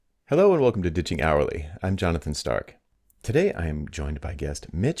Hello and welcome to Ditching Hourly. I'm Jonathan Stark. Today I am joined by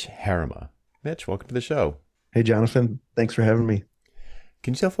guest Mitch Harima. Mitch, welcome to the show. Hey, Jonathan. Thanks for having me.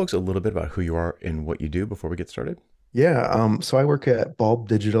 Can you tell folks a little bit about who you are and what you do before we get started? So I work at Bulb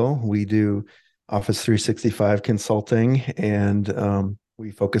Digital. We do Office 365 consulting, and we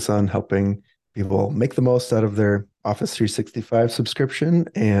focus on helping people make the most out of their Office 365 subscription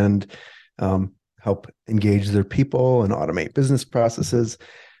and help engage their people and automate business processes.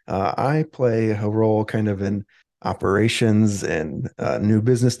 I play a role kind of in operations and new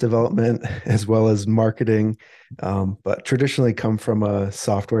business development as well as marketing, but traditionally come from a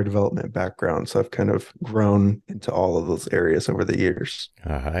software development background. So I've kind of grown into all of those areas over the years.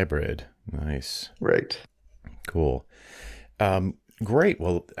 A hybrid. Nice. Right. Cool. Um, Great.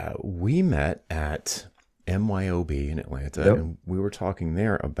 Well, we met at MYOB in Atlanta, Yep. and we were talking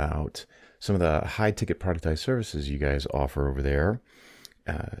there about some of the high ticket productized services you guys offer over there.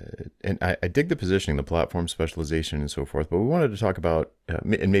 And I dig the positioning, the platform specialization, and so forth. But we wanted to talk about, and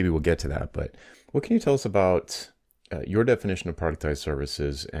maybe we'll get to that. But what can you tell us about your definition of productized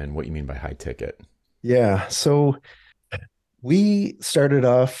services and what you mean by high ticket? Yeah. So we started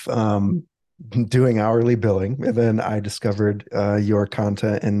off doing hourly billing, and then I discovered your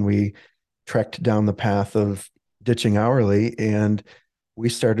content, and we trekked down the path of ditching hourly. And we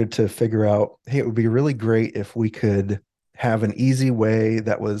started to figure out, hey, it would be really great if we could have an easy way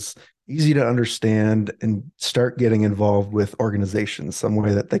that was easy to understand and start getting involved with organizations, some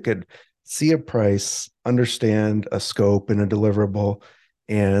way that they could see a price, understand a scope and a deliverable,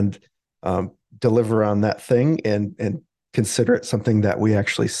 and um, deliver on that thing and consider it something that we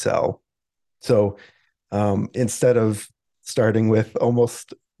actually sell. So instead of starting with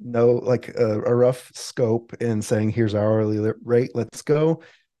almost no like a rough scope and saying here's our hourly rate, let's go.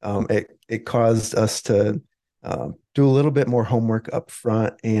 It caused us to do a little bit more homework up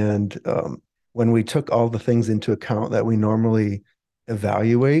front, and when we took all the things into account that we normally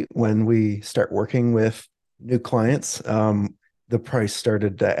evaluate when we start working with new clients, the price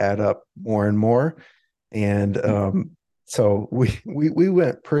started to add up more and more, and so we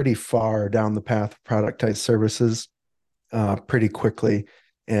went pretty far down the path of productized services pretty quickly,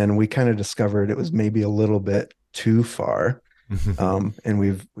 and we kind of discovered it was maybe a little bit too far, and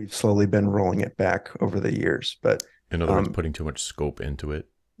we've slowly been rolling it back over the years. But In other words, um, putting too much scope into it.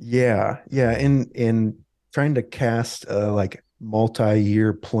 yeah, in trying to cast a like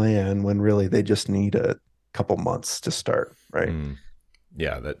multi-year plan when really they just need a couple months to start, right? Mm.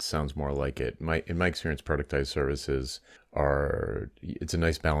 Yeah, that sounds more like it. In my experience, productized services are it's a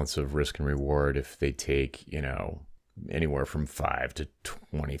nice balance of risk and reward if they take, anywhere from 5 to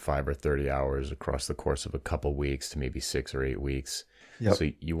 25 or 30 hours across the course of a couple weeks to maybe 6 or 8 weeks. Yep. So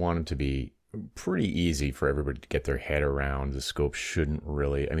you want them to be pretty easy for everybody to get their head around. The scope shouldn't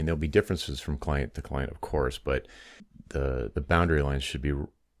really, I mean, there'll be differences from client to client, of course, but the boundary lines should be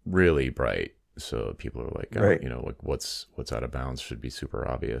really bright. So people are like, oh, Right. like what's out of bounds should be super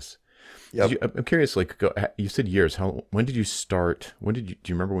obvious. Yep. I'm curious, like, you said years. When did you start? Do you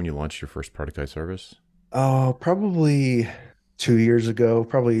remember when you launched your first productized service? Oh, probably 2 years ago,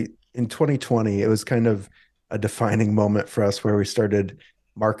 probably in 2020, it was kind of a defining moment for us where we started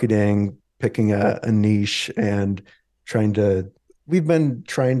marketing, picking a niche, and trying to. We've been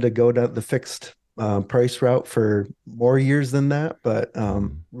trying to go down the fixed price route for more years than that, but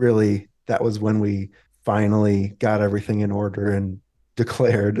Mm, really, that was when we finally got everything in order and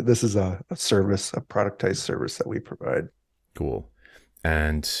declared this is a service, a productized service that we provide. cool.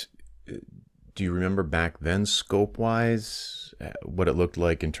 And uh, do you remember back then, scope wise, what it looked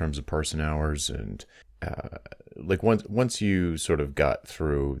like in terms of person hours and uh, like once you sort of got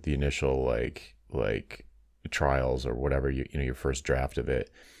through the initial like trials or whatever your first draft of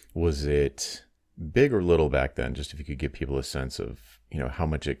it, was it big or little back then? Just if you could give people a sense of how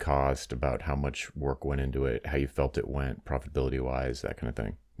much it cost, about how much work went into it, how you felt it went, profitability wise, that kind of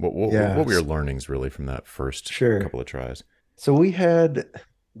thing. What Yeah, were your learnings really from that first sure. couple of tries? So we had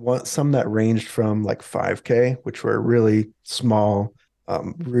some that ranged from like 5K, which were really small,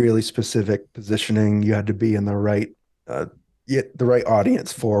 really specific positioning. You had to be in uh, the right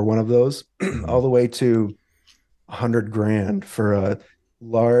audience for one of those, all Hmm. the way to 100 grand for a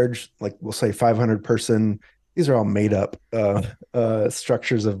large, like we'll say 500 person. These are all made up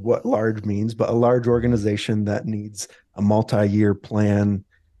structures of what large means, but a large Hmm. organization that needs a multi-year plan,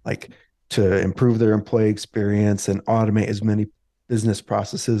 like to improve their employee experience and automate as many business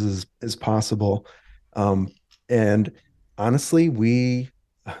processes as possible. Um, and honestly, we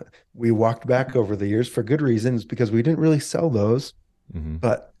walked back over the years for good reasons because we didn't really sell those, Hmm.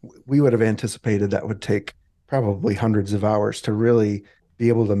 but we would have anticipated that would take probably hundreds of hours to really be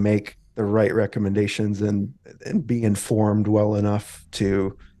able to make the right recommendations and be informed well enough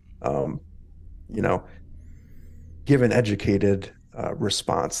to um, you know give an educated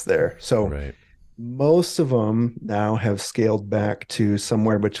response there. So Right. most of them now have scaled back to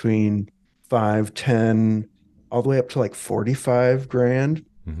somewhere between 5, 10, all the way up to like 45 grand.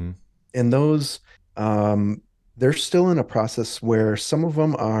 Mm-hmm. And those, um, they're still in a process where some of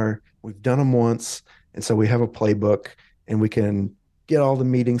them are, we've done them once. And so we have a playbook and we can get all the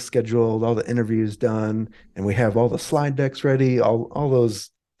meetings scheduled, all the interviews done, and we have all the slide decks ready, all those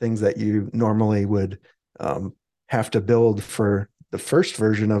things that you normally would um, have to build for the first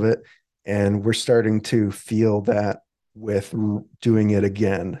version of it. And we're starting to feel that with doing it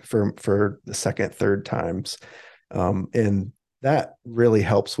again for the second, third times. And that really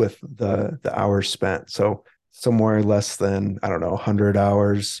helps with the hours spent. So somewhere less than, I don't know, 100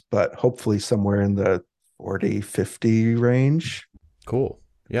 hours, but hopefully somewhere in the 40, 50 range. Cool.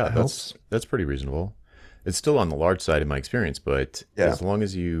 Yeah, That helps. that's pretty reasonable. It's still on the large side in my experience, but Yeah. as long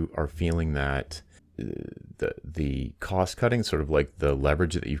as you are feeling that uh, the cost cutting, sort of like the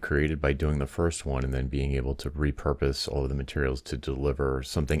leverage that you've created by doing the first one and then being able to repurpose all of the materials to deliver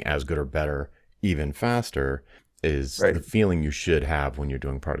something as good or better even faster, is the Right. feeling you should have when you're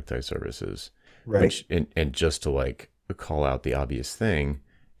doing productized services. Right. Which and just to like call out the obvious thing,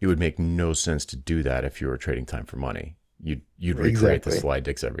 it would make no sense to do that if you were trading time for money. You'd recreate the Exactly. slide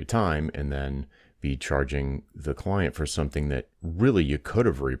decks every time and then be charging the client for something that really you could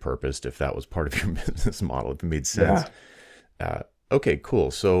have repurposed if that was part of your business model, if it made sense. Yeah. Uh, okay,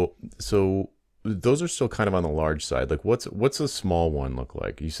 cool. So those are still kind of on the large side. Like what's a small one look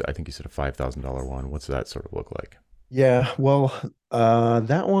like? You said, I think you said a $5,000 one. What's that sort of look like? Yeah. Well,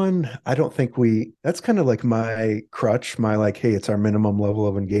 that one, I don't think that's kind of like my crutch, my like, hey, it's our minimum level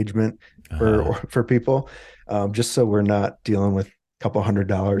of engagement for people. Just so we're not dealing with a couple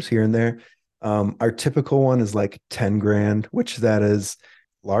 $100 here and there. Our typical one is like 10 grand, which that is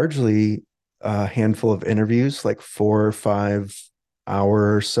largely a handful of interviews, like 4 or 5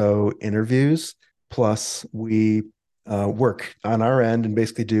 hour or so interviews. Plus we work on our end and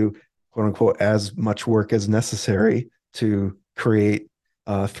basically do quote unquote as much work as necessary to create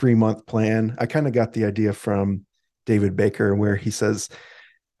a 3 month plan. I kind of got the idea from David Baker where he says,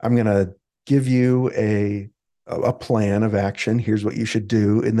 I'm going to give you a plan of action. Here's what you should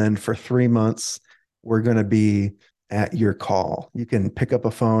do. And then for 3 months, we're going to be at your call. You can pick up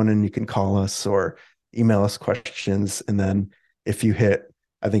a phone and you can call us or email us questions. And then if you hit,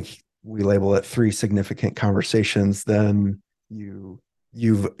 I think we label it 3 significant conversations, then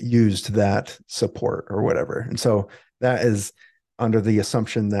you've used that support or whatever. And so that is under the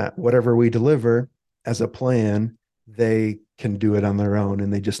assumption that whatever we deliver as a plan, they can do it on their own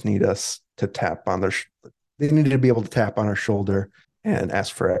and they just need us to tap on they need to be able to tap on our shoulder and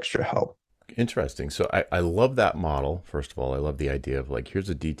ask for extra help. Interesting. So I love that model. First of all, I love the idea of like, here's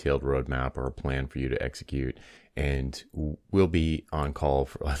a detailed roadmap or a plan for you to execute. And we'll be on call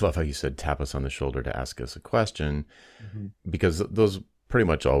for, I love how you said, tap us on the shoulder to ask us a question, Mm-hmm. because those pretty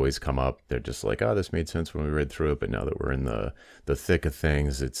much always come up. They're just like, oh, this made sense when we read through it. But now that we're in the thick of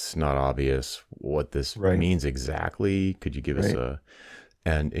things, it's not obvious what this Right, means exactly. Could you give us right. a,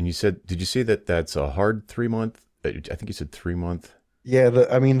 and you said, did you say that that's a hard 3 month? I think you said 3 month. Yeah,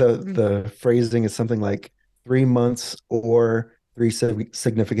 I mean the phrasing is something like 3 months or three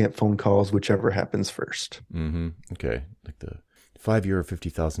significant phone calls, whichever happens first. Mm-hmm. Okay. Like the 5 year,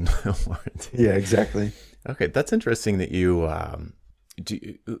 $50,000 warranty. Yeah, exactly. Okay. That's interesting that you,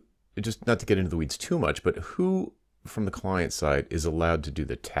 do, just not to get into the weeds too much, but who from the client side is allowed to do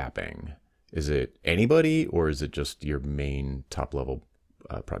the tapping? Is it anybody or is it just your main top level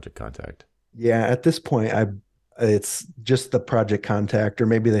project contact? Yeah, at this point, I it's just the project contact, or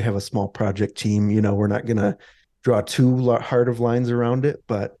maybe they have a small project team. We're not gonna draw too hard of lines around it,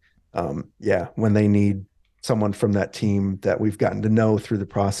 but yeah, when they need someone from that team that we've gotten to know through the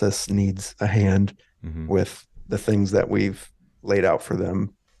process needs a hand Mm-hmm. with the things that we've laid out for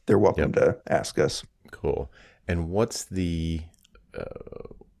them, they're welcome Yep. to ask us. Cool. And uh,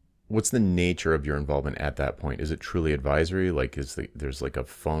 what's the nature of your involvement at that point? Is it truly advisory? Like, there's like a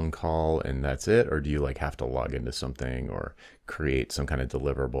phone call and that's it, or do you like have to log into something or create some kind of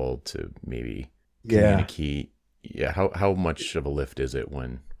deliverable to maybe Yeah, communicate? Yeah, how much of a lift is it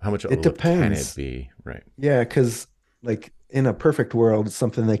when? How much of a it lift can it depends. be? Right. Yeah, because like in a perfect world, it's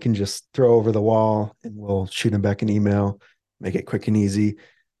something they can just throw over the wall and we'll shoot them back an email, make it quick and easy.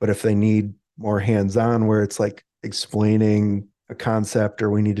 But if they need more hands-on, where it's like explaining a concept or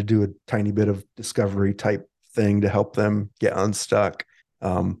we need to do a tiny bit of discovery type thing to help them get unstuck,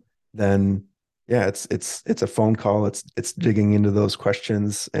 um, then Yeah, it's a phone call. It's digging into those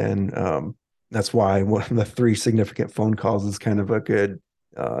questions, and that's why one of the three significant phone calls is kind of a good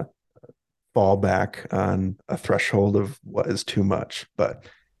uh, fallback on a threshold of what is too much. But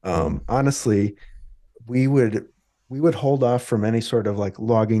Mm, honestly, we would we would hold off from any sort of like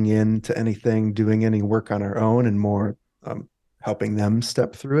logging in to anything, doing any work on our own, and more helping them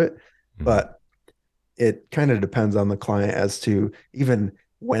step through it. mm, But it kind of depends on the client as to even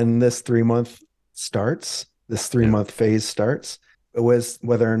when this 3 month starts, this three yeah. month phase starts, was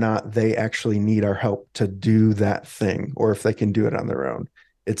whether or not they actually need our help to do that thing or if they can do it on their own.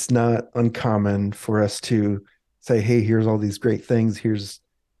 It's not uncommon for us to say, hey, here's all these great things. Here's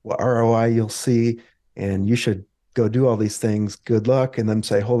what ROI you'll see, and you should go do all these things. Good luck. And then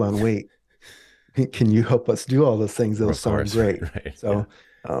say, hold on, wait, can you help us do all those things? Those Of sound course. great. Right. Yeah. So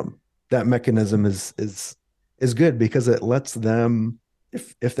that mechanism is good because it lets them,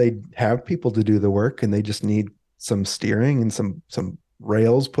 if they have people to do the work and they just need some steering and some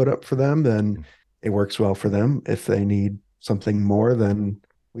rails put up for them, then Mm, it works well for them. If they need something more, then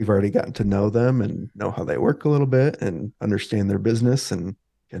we've already gotten to know them and know how they work a little bit and understand their business and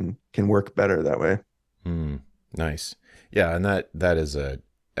can work better that way. mm, nice. Yeah, and that is a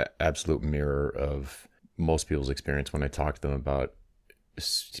absolute mirror of most people's experience when I talk to them about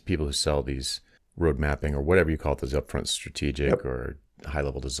people who sell these road mapping or whatever you call it, those upfront strategic Yep. or high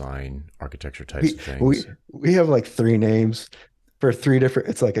level design architecture types We of we things. we have like three names for three different.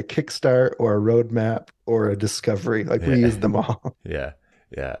 It's like a kickstart or a roadmap or a discovery. Like we Yeah. use them all. Yeah.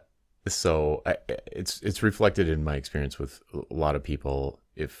 Yeah. So it's reflected in my experience with a lot of people.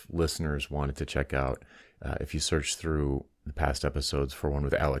 If listeners wanted to check out, if you search through the past episodes for one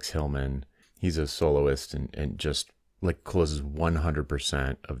with Alex Hillman, he's a soloist and just like closes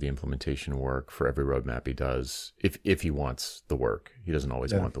 100% of the implementation work for every roadmap he does. If he wants the work, he doesn't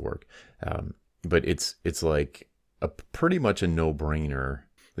always Yeah. want the work, but it's like a pretty much a no brainer.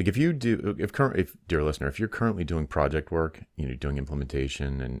 Like if dear listener, if you're currently doing project work, doing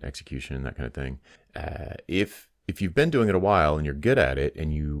implementation and execution and that kind of thing, if you've been doing it a while and you're good at it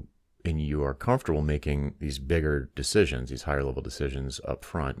and you are comfortable making these bigger decisions, these higher level decisions up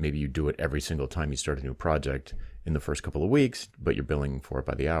front, maybe you do it every single time you start a new project in the first couple of weeks, but you're billing for it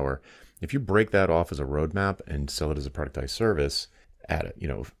by the hour. If you break that off as a roadmap and sell it as a productized service at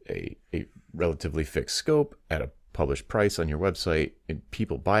a relatively fixed scope at a published price on your website and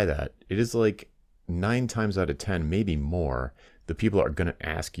people buy that, it is like 9 times out of 10, maybe more, the people are going to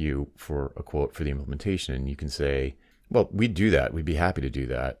ask you for a quote for the implementation. And you can say, well, we'd do that. We'd be happy to do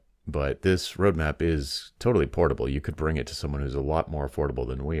that. But this roadmap is totally portable. You could bring it to someone who's a lot more affordable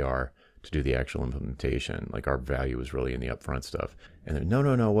than we are to do the actual implementation. Like our value is really in the upfront stuff. And they're, no,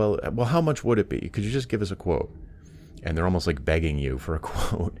 no, no. Well, how much would it be? Could you just give us a quote? And they're almost like begging you for a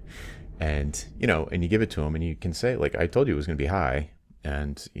quote. And and you give it to them and you can say, like, I told you it was going to be high.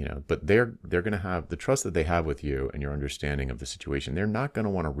 And but they're going to have the trust that they have with you and your understanding of the situation. They're not going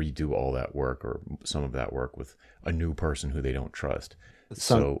to want to redo all that work or some of that work with a new person who they don't trust. The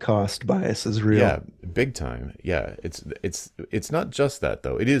sunk So cost bias is yeah, real. big time. Yeah, it's not just that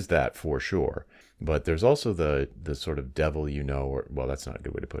though. It is that for sure. But there's also the sort of devil, or well, that's not a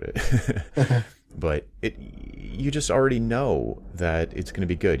good way to put it. But you just already know that it's going to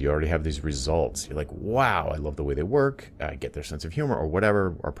be good. You already have these results. You're like, wow, I love the way they work. I get their sense of humor or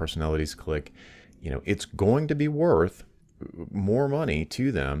whatever. Our personalities click. It's going to be worth more money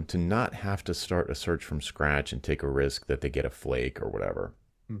to them to not have to start a search from scratch and take a risk that they get a flake or whatever.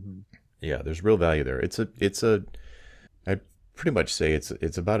 Mhm. Yeah, there's real value there. It's a I'd pretty much say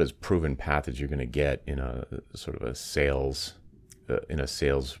it's about as proven path as you're going to get in a sort of a sales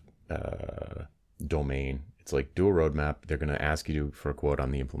uh, domain. It's like do a roadmap. They're going to ask you for a quote on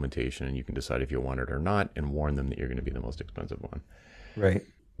the implementation, and you can decide if you want it or not, and warn them that you're going to be the most expensive one. Right.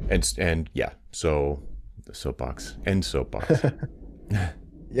 And yeah, so the soapbox.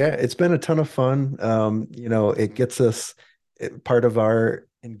 Yeah, it's been a ton of fun. It gets us part of our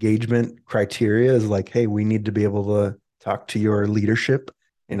engagement criteria is like, hey, we need to be able to talk to your leadership,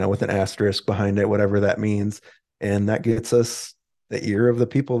 with an asterisk behind it, whatever that means. And that gets us the ear of the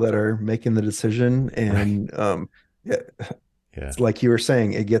people that are making the decision. Right. And yeah, Yeah. it's like you were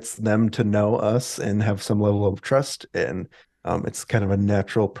saying, it gets them to know us and have some level of trust. And it's kind of a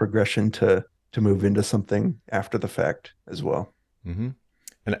natural progression to move into something after the fact as well. Mm-hmm.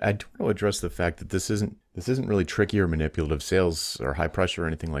 And I do want to address the fact that this isn't really tricky or manipulative sales or high pressure or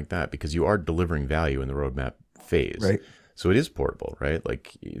anything like that because you are delivering value in the roadmap phase. Right. So it is portable, right?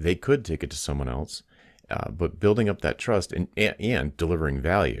 Like they could take it to someone else, but building up that trust and delivering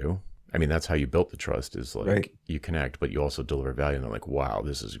value I mean, that's how you built the trust is Right. like you connect, but you also deliver value. And they're like, wow,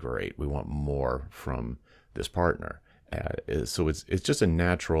 this is great. We want more from this partner. So it's just a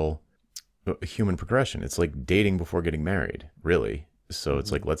natural human progression. It's like dating before getting married, really. So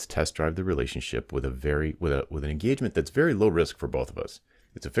it's like Mhm. let's test drive the relationship with with an engagement that's very low risk for both of us.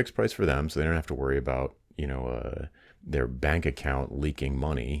 It's a fixed price for them, so they don't have to worry about their bank account leaking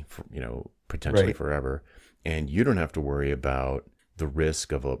money, for, potentially Right. forever, and you don't have to worry about the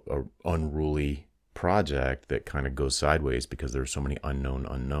risk of a unruly project that kind of goes sideways because there's so many unknown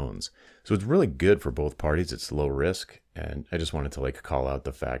unknowns. So it's really good for both parties. It's low risk, and I just wanted to like call out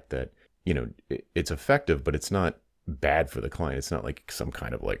the fact that it's effective, but it's not bad for the client. It's not like some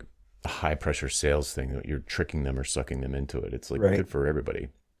kind of like high pressure sales thing that you're tricking them or sucking them into it. It's like Right. good for everybody.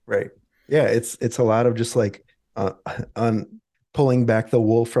 Right. Yeah, it's a lot of just like uh, on pulling back the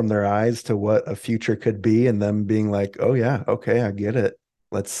wool from their eyes to what a future could be, and them being like, "Oh yeah, okay, I get it.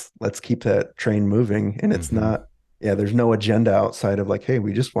 Let's keep that train moving." And it's Hmm. not, yeah, there's no agenda outside of like, "Hey,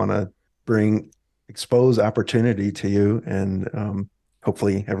 we just want to bring expose opportunity to you," and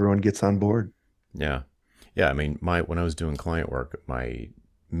hopefully everyone gets on board. Yeah. Yeah. I mean, my when I was doing client work, my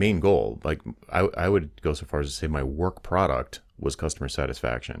main goal, like I would go so far as to say my work product was customer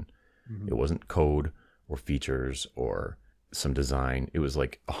satisfaction. It Mhm. wasn't code or features or some design. It was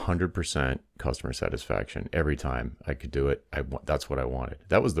like 100% customer satisfaction every time I could do it. That's what I wanted.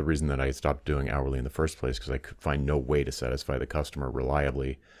 That was the reason that I stopped doing hourly in the first place because I could find no way to satisfy the customer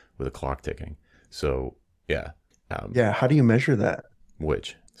reliably with a clock ticking. So yeah, um, Yeah, how do you measure that?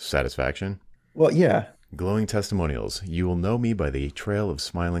 which satisfaction? Well, yeah, Glowing testimonials. You will know me by the trail of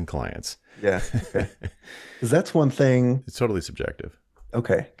smiling clients. yeah, okay. Because that's one thing. It's totally subjective.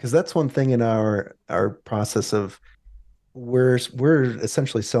 Okay, because that's one thing in our process of we're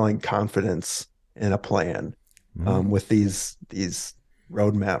essentially selling confidence in a plan Hmm. with these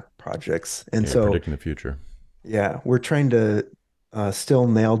roadmap projects, and Yeah, so predicting the future. yeah, we're trying to still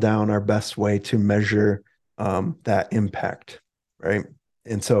nail down our best way to measure that impact, right?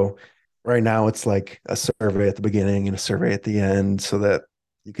 And so right now it's like a survey at the beginning and a survey at the end, so that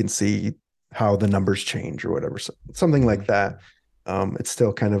you can see how the numbers change or whatever, so, something Hmm. like that. It's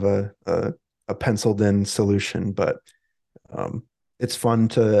still kind of a penciled in solution, but um, it's fun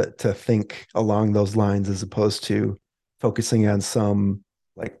to think along those lines as opposed to focusing on some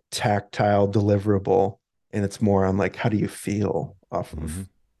like tactile deliverable, and it's more on like how do you feel off Hmm. of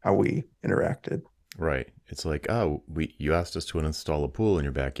how we interacted. Right. It's like, oh, we you asked us to install a pool in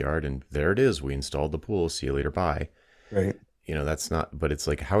your backyard, and there it is. We installed the pool. See you later. Bye. Right. That's not. But it's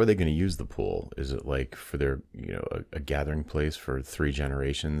like, how are they going to use the pool? Is it like for their, a gathering place for three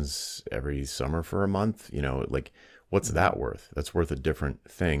generations every summer for a month? Like, what's Mhm. that worth? That's worth a different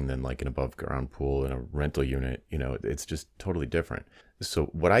thing than like an above ground pool in a rental unit. It's just totally different. So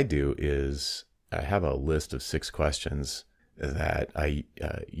what I do is I have a list of 6 questions that I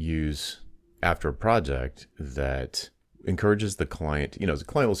use after a project that encourages the client. The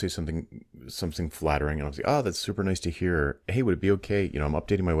client will say something flattering, and I'll say, "Oh, that's super nice to hear. Hey, would it be okay? I'm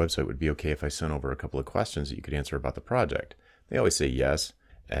updating my website. Would it be okay if I sent over a couple of questions that you could answer about the project?" They always say yes,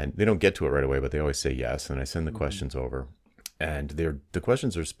 and they don't get to it right away, but they always say yes. And I send the Mhm. questions over, and the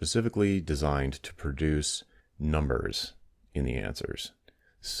questions are specifically designed to produce numbers in the answers.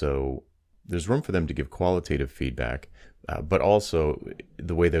 So there's room for them to give qualitative feedback, but also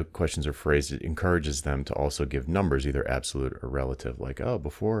the way the questions are phrased, it encourages them to also give numbers, either absolute or relative. Like, oh,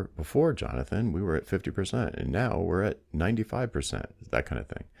 before Jonathan, we were at 50%, and now we're at 95%. That kind of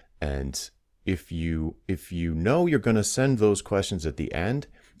thing. And if you know you're going to send those questions at the end,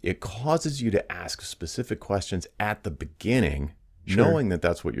 it causes you to ask specific questions at the beginning, Sure. knowing that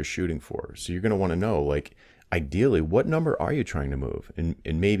that's what you're shooting for. So you're going to want to know, like, ideally, what number are you trying to move? And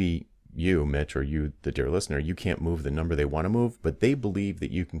maybe you, Mitch, or you, the dear listener, you can't move the number they want to move, but they believe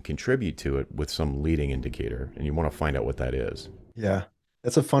that you can contribute to it with some leading indicator, and you want to find out what that is. Yeah.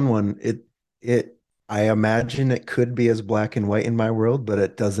 That's a fun one. It I imagine it could be as black and white in my world, but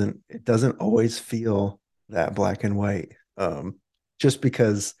it doesn't always feel that black and white. Just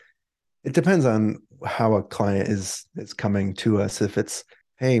because it depends on how a client is coming to us. If it's,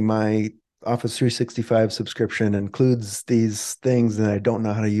 hey, my Office 365 subscription includes these things and I don't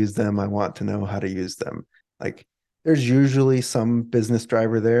know how to use them, I want to know how to use them. Like there's usually some business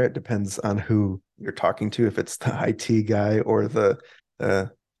driver there. It depends on who you're talking to, if it's the IT guy or the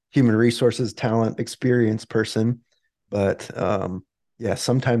human resources talent experience person. But yeah,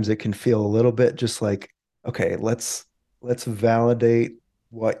 sometimes it can feel a little bit just like, okay, let's validate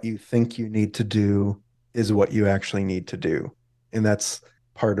what you think you need to do is what you actually need to do. And that's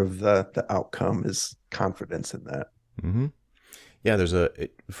part of the outcome is confidence in that. Mm-hmm. Yeah,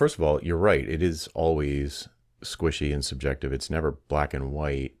 first of all, you're right. It is always squishy and subjective. It's never black and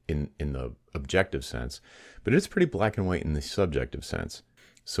white in the objective sense, but it's pretty black and white in the subjective sense.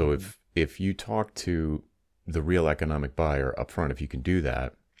 So Mhm. if you talk to the real economic buyer up front, if you can do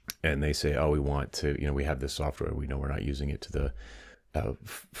that, and they say, "Oh, we want to, we have this software. We know we're not using it to the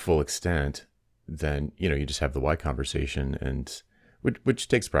full extent," then you just have the why conversation, and which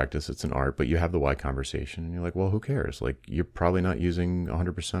takes practice. It's an art, but you have the why conversation, and you're like, well, who cares? Like, you're probably not using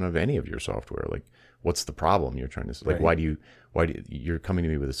 100% of any of your software. Like, what's the problem you're trying to like? Right. You're coming to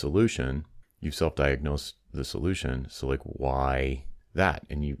me with a solution? You've self-diagnosed the solution, so like, why that?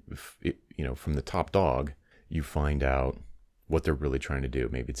 And from the top dog, you find out what they're really trying to do.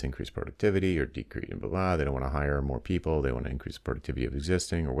 Maybe it's increase productivity or decrease blah blah. They don't want to hire more people. They want to increase productivity of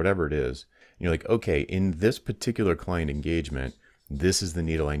existing or whatever it is. And you're like, okay, in this particular client engagement, this is the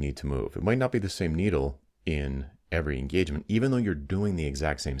needle I need to move. It might not be the same needle in every engagement, even though you're doing the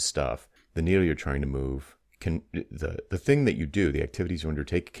exact same stuff. The needle you're trying to move can the thing that you do, the activities you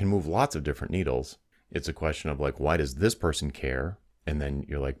undertake can move lots of different needles. It's a question of like, why does this person care? And then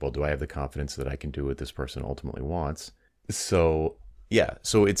you're like, well, do I have the confidence that I can do what this person ultimately wants? So yeah,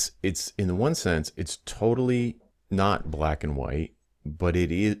 so it's in the one sense, it's totally not black and white, but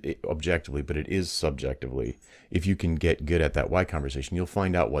objectively, but it is subjectively. If you can get good at that why conversation, you'll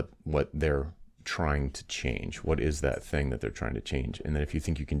find out what they're trying to change. What is that thing that they're trying to change? And then if you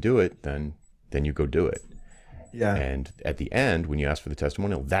think you can do it, then you go do it. Yeah. And at the end, when you ask for the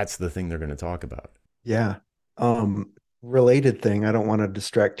testimonial, that's the thing they're going to talk about. Yeah. Um, Related thing, I don't want to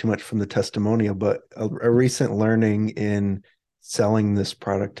distract too much from the testimonial, but a recent learning in selling this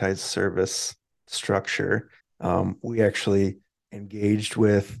productized service structure, we actually engaged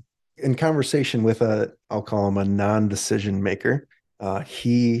with in conversation with I'll call him a non-decision maker.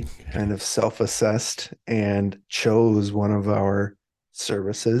 He kind Okay. of self-assessed and chose one of our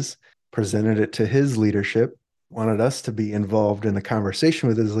services, presented it to his leadership, wanted us to be involved in the conversation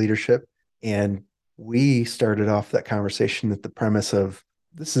with his leadership, and we started off that conversation with the premise of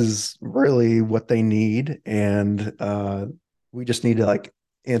this is really what they need, and we just need to like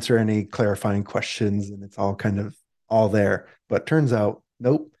answer any clarifying questions, and it's all kind of all there. But turns out,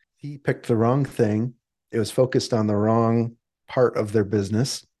 nope, he picked the wrong thing. It was focused on the wrong part of their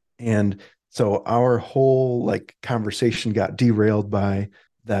business, and so our whole like conversation got derailed by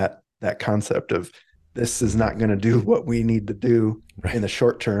that concept of this is Mm-hmm. not going to do what we need to do in Right. the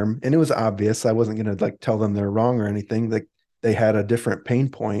short term. And it was obvious. I wasn't going to like tell them they're wrong or anything. Like they had a different pain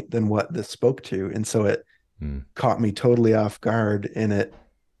point than what this spoke to. And so it Mm. caught me totally off guard, and it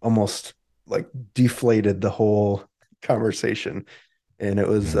almost like deflated the whole conversation. And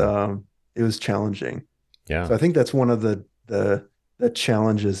Mm. it was challenging. Yeah. So I think that's one of the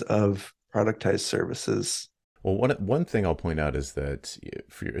challenges of productized services. Well, one thing I'll point out is that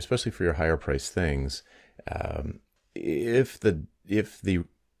especially for your higher price things, um, if the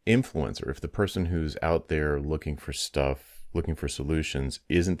influencer, if the person who's out there looking for stuff, looking for solutions,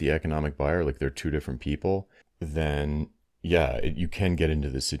 isn't the economic buyer, like they're two different people, then yeah, you can get into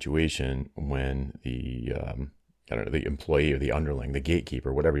this situation when the I don't know, the employee or the underling, the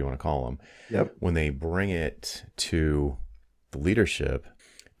gatekeeper, whatever you want to call them, Yep. when they bring it to the leadership.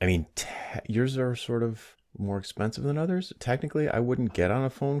 I mean, yours are sort of more expensive than others. Technically, I wouldn't get on a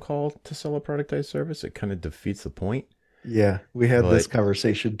phone call to sell a productized service. It kind of defeats the point. Yeah. We had this But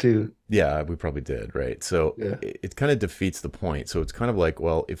conversation too. yeah, we probably did, right? So Yeah. it kind of defeats the point. So it's kind of like,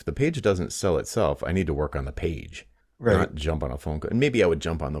 well, if the page doesn't sell itself, I need to work on the page, Right. not jump on a phone call. And maybe I would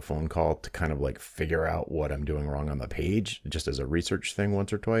jump on the phone call to kind of like figure out what I'm doing wrong on the page, just as a research thing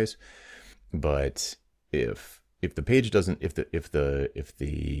once or twice. But if the page doesn't, if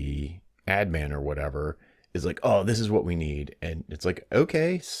the ad man or whatever is like, oh, this is what we need, and it's like,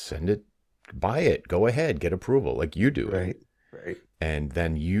 okay, send it, buy it, go ahead, get approval, like you do it. Right. Right. And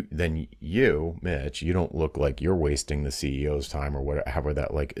then you, Mitch, you don't look like you're wasting the CEO's time or whatever. However,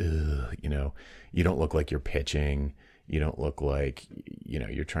 that like, you don't look like you're pitching. You don't look like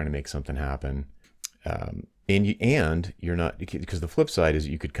you're trying to make something happen. And you're not, because the flip side is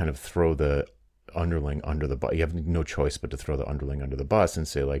you could kind of throw the underling under the bus. You have no choice but to throw the underling under the bus and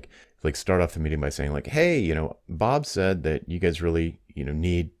say like start off the meeting by saying like, hey, Bob said that you guys really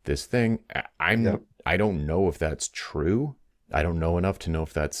need this thing. Yep. I don't know if that's true. I don't know enough to know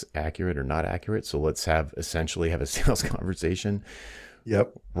if that's accurate or not accurate. So let's essentially have a sales conversation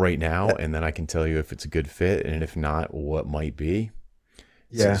Yep. right now, Uh, and then I can tell you if it's a good fit, and if not, what might be.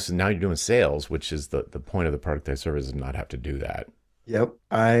 So, Yeah. so now you're doing sales, which is the point of the productized service, is not have to do that. Yep.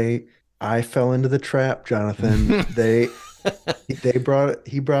 I fell into the trap, Jonathan.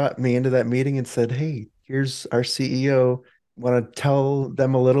 He brought me into that meeting and said, "Hey, here's our CEO. want to tell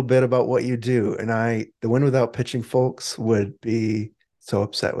them a little bit about what you do. And the win without pitching folks would be so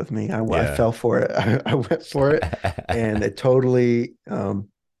upset with me. I Yeah. fell for it. I went for it, and it totally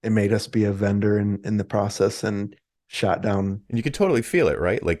it made us be a vendor in the process and shot down. And you could totally feel it,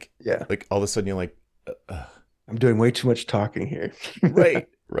 right? Yeah, Like all of a sudden you're like, I'm doing way too much talking here. right,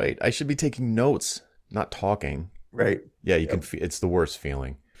 right. I should be taking notes, not talking. Right. Yeah, you can Yep. feel it's the worst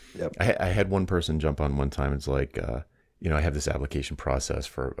feeling. Yep. I had one person jump on one time. It's like, I have this application process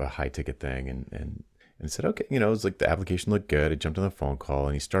for a high ticket thing, and said, okay, it's like the application looked good. I jumped on the phone call,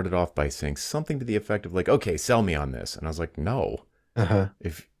 and he started off by saying something to the effect of like, okay, sell me on this, and I was like, no, Uh-huh.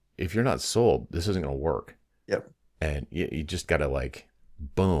 if you're not sold, this isn't gonna work, Yep. and you just gotta like,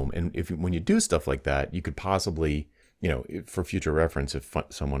 boom, and when you do stuff like that, you could possibly. For future reference, if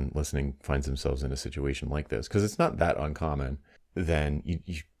someone listening finds themselves in a situation like this, because it's not that uncommon, then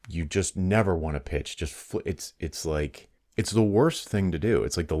you just never want to pitch. It's like it's the worst thing to do.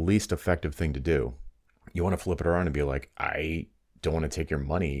 It's like the least effective thing to do. You want to flip it around and be like, I don't want to take your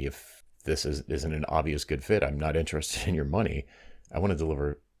money if isn't an obvious good fit. I'm not interested in your money. I want to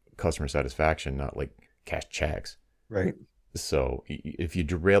deliver customer satisfaction, not like cash checks. Right. So if you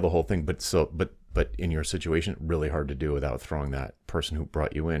derail the whole thing, but in your situation, really hard to do without throwing that person who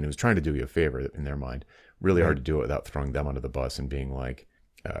brought you in, who's trying to do you a favor in their mind, really hard Right. to do it without throwing them under the bus and being like,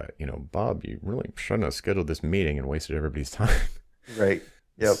 Bob, you really shouldn't have scheduled this meeting and wasted everybody's time. Right.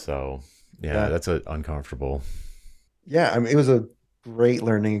 Yep. So yeah, Yeah. that's uncomfortable. Yeah. I mean, it was a great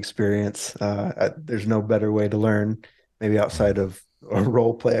learning experience. There's no better way to learn, maybe outside of a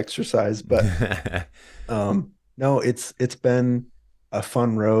role play exercise, but no, it's been a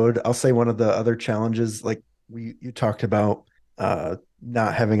fun road. I'll say one of the other challenges, like you talked about,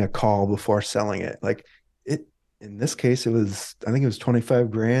 not having a call before selling it. Like it in this case, I think it was 25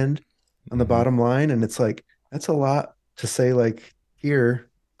 grand on the Hmm. bottom line, and it's like that's a lot to say. Like here,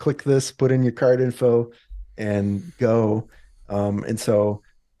 click this, put in your card info, and go. And so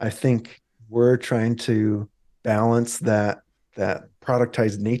I think we're trying to balance that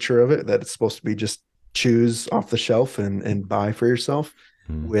productized nature of it, that it's supposed to be just choose off the shelf and buy for yourself,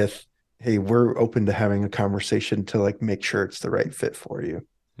 Hmm. with hey, we're open to having a conversation to like make sure it's the right fit for you.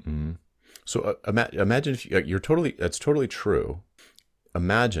 Hmm. So imagine if that's totally true.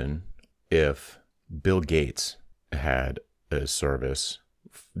 Imagine if Bill Gates had a service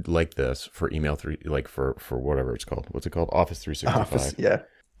like this for email three, like for whatever it's called. What's it called? Office Office, 365. yeah.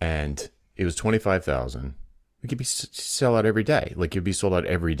 And it was 25,000. It could be sell out every day. Like it'd be sold out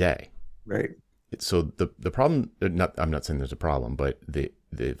every day. Right. So the problem, not I'm not saying there's a problem, but the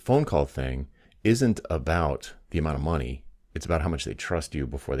phone call thing isn't about the amount of money. It's about how much they trust you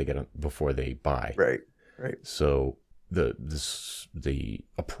before they buy. Right. Right. So the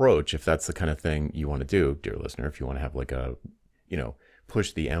approach, if that's the kind of thing you want to do, dear listener, if you want to have like a,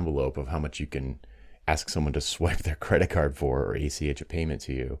 push the envelope of how much you can ask someone to swipe their credit card for or ACH a payment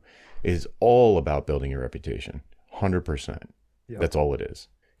to you, is all about building your reputation. 100%. Yep. That's all it is.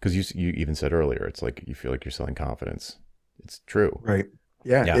 Because you even said earlier, it's like you feel like you're selling confidence. It's true. Right.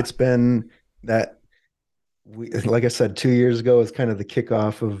 Yeah. Yeah. It's been that like I said, 2 years ago was kind of the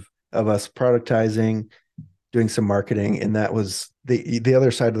kickoff of us productizing, doing some marketing, and that was the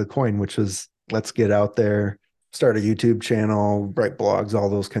other side of the coin, which was let's get out there, start a YouTube channel, write blogs, all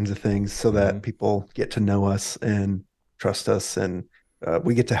those kinds of things, so Hmm. that people get to know us and trust us, and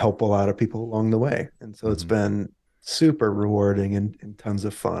we get to help a lot of people along the way. And so it's Hmm. been super rewarding and tons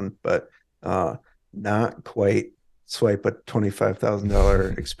of fun, but not quite swipe a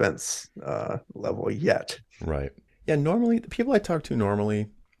 $25,000 expense level yet. Right. Yeah. Normally, the people I talk to normally,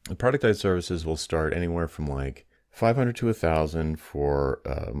 the productized services will start anywhere from like 500 to 1,000 for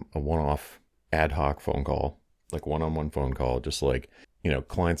a one-off ad hoc phone call, like one-on-one phone call. Just like,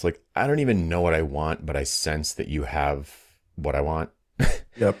 clients like, I don't even know what I want, but I sense that you have what I want.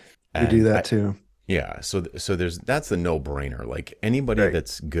 Yep, we do And that too. yeah, so that's the no-brainer. Like anybody Right.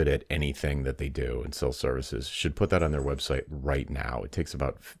 that's good at anything that they do and sell services should put that on their website right now. It takes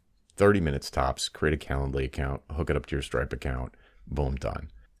about 30 minutes tops. Create a Calendly account, hook it up to your Stripe account, boom, done.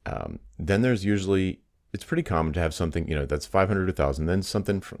 Then there's usually it's pretty common to have something that's 500 to 1,000, then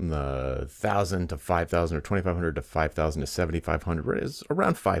something from the 1,000 to 5,000 or 2,500 to 5,000 to 7,500 is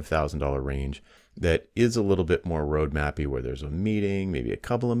around $5,000 range that is a little bit more roadmappy, where there's a meeting, maybe a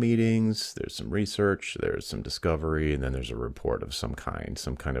couple of meetings, there's some research, there's some discovery, and then there's a report of some kind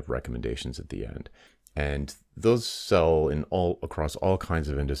of recommendations at the end. And those sell in all across all kinds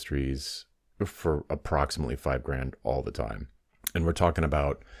of industries for approximately 5 grand all the time. And we're talking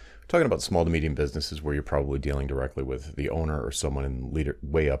about small to medium businesses where you're probably dealing directly with the owner or someone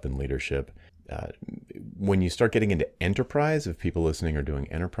way up in leadership. Uh, when you start getting into enterprise, if people listening are doing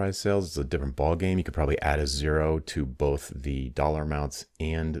enterprise sales, it's a different ball game. You could probably add a zero to both the dollar amounts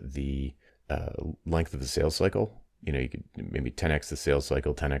and the length of the sales cycle. You could maybe 10x the sales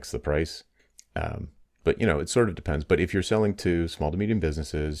cycle, 10x the price. Um, but it sort of depends. But if you're selling to small to medium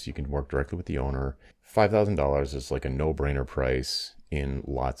businesses, you can work directly with the owner. $5,000 is like a no-brainer price in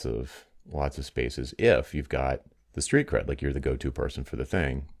lots of spaces if you've got the street cred, like you're the go-to person for the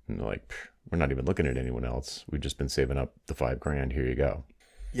thing. And they're like, we're not even looking at anyone else. We've just been saving up the $5,000. Here you go.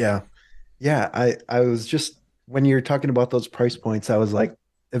 Yeah. Yeah. I was just, when you're talking about those price points, I was like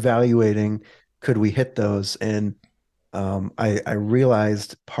evaluating, could we hit those? And I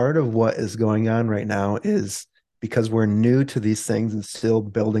realized part of what is going on right now is because we're new to these things and still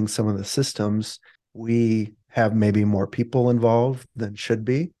building some of the systems, we have maybe more people involved than should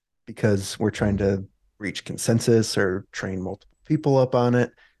be because we're trying Mm. to reach consensus or train multiple people up on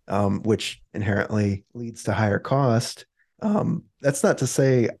it, which inherently leads to higher cost. That's not to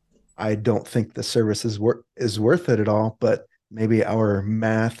say I don't think the service is worth it at all, but maybe our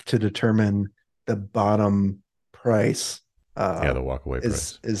math to determine the bottom price Yeah, uh, the walkaway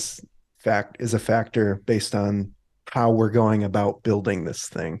price. is a factor based on how we're going about building this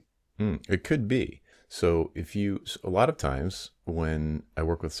thing. It could be. So a lot of times when I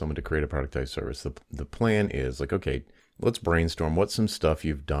work with someone to create a productized service, the plan is like, okay, let's brainstorm what's some stuff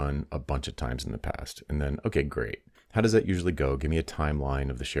you've done a bunch of times in the past. And then, okay, great. How does that usually go? Give me a timeline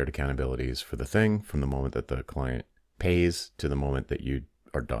of the shared accountabilities for the thing from the moment that the client pays to the moment that you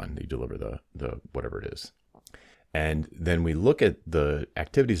are done, that you deliver the whatever it is. And then we look at the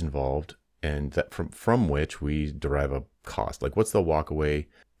activities involved and that from which we derive a cost. Like what's the walkaway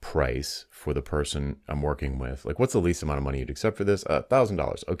price for the person I'm working with? Like what's the least amount of money you'd accept for this?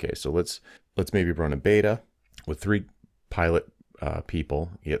 $1,000. Okay, so let's maybe run a beta with three pilot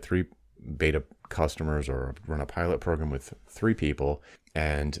people. You get three beta customers, or run a pilot program with three people,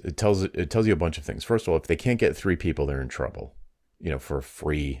 and it tells you a bunch of things. First of all, if they can't get three people, they're in trouble. For a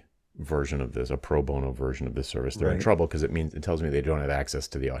free version of this, a pro bono version of this service, they're in Right. trouble because it tells me they don't have access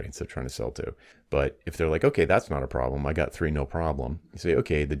to the audience they're trying to sell to. But if they're like, okay, that's not a problem, I got three, no problem. You say,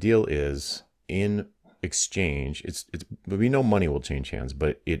 okay, the deal is in exchange. It's we know money will change hands,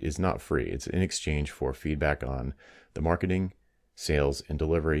 but it is not free. It's in exchange for feedback on the marketing, sales, and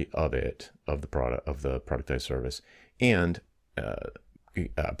delivery of the productized service, and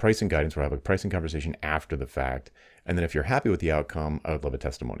pricing guidance. We'll have a pricing conversation after the fact, and then if you're happy with the outcome, I would love a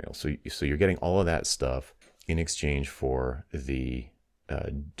testimonial. So you're getting all of that stuff in exchange for the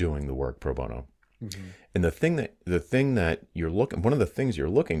doing the work pro bono. Mhm. And one of the things you're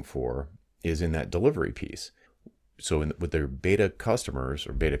looking for is in that delivery piece. So with their beta customers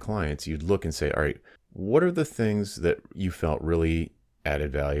or beta clients, you'd look and say, all right, what are the things that you felt really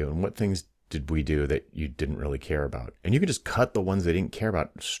added value, and what things did we do that you didn't really care about? And you can just cut the ones they didn't care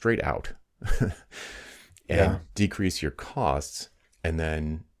about straight out and Yeah. decrease your costs. And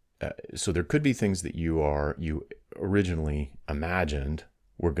then, so there could be things that you originally imagined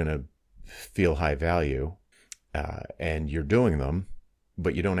were going to feel high value, and you're doing them,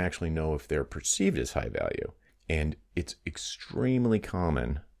 but you don't actually know if they're perceived as high value. And it's extremely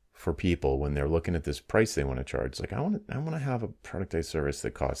common for people when they're looking at this price they want to charge. It's like, I want to have a productized service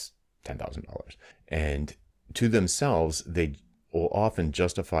that costs $10,000. And to themselves, they will often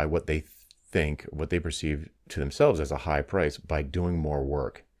justify what they perceive to themselves as a high price by doing more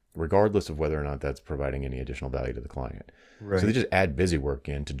work, regardless of whether or not that's providing any additional value to the client. So they Right. just add busy work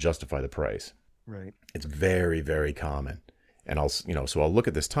in to justify the price. Right. It's very, very common. And so I'll look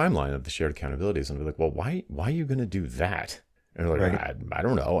at this timeline of the shared accountabilities and be like, well, why are you going to do that? And they're like, Right. I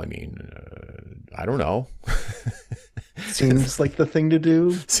don't know. I mean, I don't know. Seems like the thing to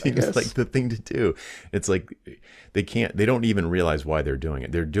do, I Seems like guess. the thing to do. It's like they don't even realize why they're doing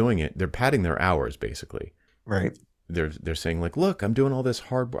it. They're doing it. They're padding their hours basically. Right. They're saying like, look, I'm doing all this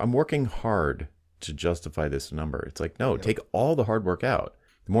hard. I'm working hard to justify this number. It's like, no, Yep. take all the hard work out.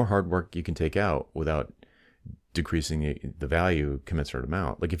 The more hard work you can take out without decreasing the value commensurate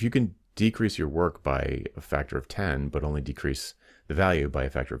amount. Like if you can decrease your work by a factor of 10, but only decrease the value by a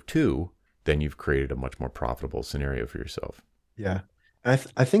factor of 2, then you've created a much more profitable scenario for yourself. Yeah. I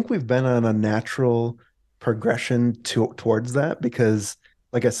think we've been on a natural progression towards that because,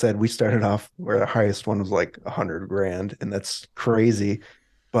 like I said, we started off where the highest one was like 100 grand, and that's crazy.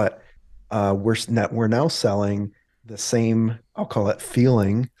 But we're now selling the same, I'll call it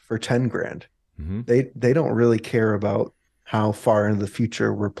feeling, for 10 grand. Mm-hmm. They don't really care about how far into the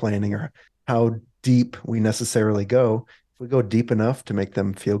future we're planning or how deep we necessarily go. If we go deep enough to make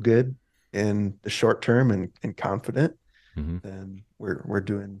them feel good in the short term and confident, Mm-hmm. then we're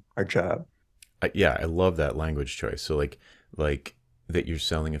doing our job. Yeah, I love that language choice. So like that you're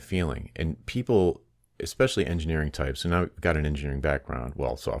selling a feeling, and people, especially engineering types, and I've got an engineering background,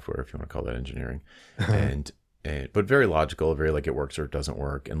 well, software if you want to call that engineering, and but very logical, very like it works or it doesn't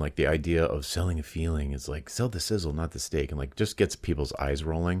work, and like the idea of selling a feeling is like sell the sizzle, not the steak, and like just gets people's eyes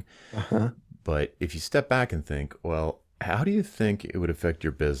rolling. Uh-huh. But if you step back and think, well, how do you think it would affect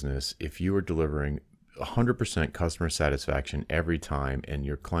your business if you were delivering 100% customer satisfaction every time and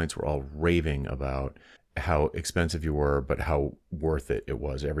your clients were all raving about how expensive you were, but how worth it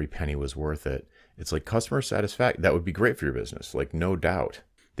was? Every penny was worth it. It's like customer satisfaction. That would be great for your business, like no doubt.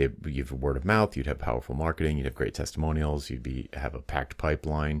 You'd have word of mouth, you'd have powerful marketing, you'd have great testimonials, have a packed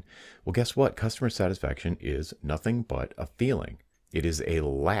pipeline. Well, guess what? Customer satisfaction is nothing but a feeling. It is a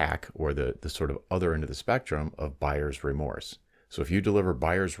lack, or the sort of other end of the spectrum of buyer's remorse. So if you deliver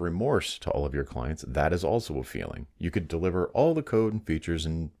buyer's remorse to all of your clients, that is also a feeling. You could deliver all the code and features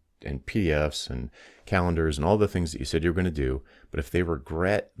and PDFs and calendars and all the things that you said you were going to do, but if they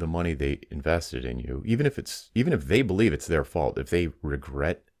regret the money they invested in you, even if they believe it's their fault, if they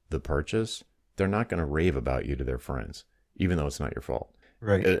regret the purchase, they're not going to rave about you to their friends, even though it's not your fault.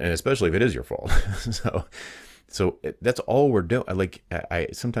 Right. And especially if it is your fault. So that's all we're doing. Like I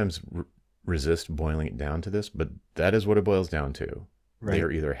sometimes resist boiling it down to this, but that is what it boils down to. Right. They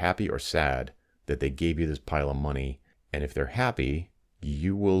are either happy or sad that they gave you this pile of money. And if they're happy,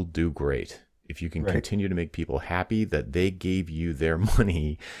 you will do great. If you can Right. continue to make people happy that they gave you their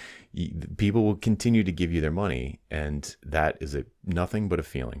money, people will continue to give you their money. And that is nothing but a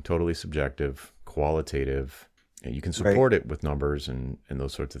feeling, totally subjective, qualitative. And you can Right. support it with numbers and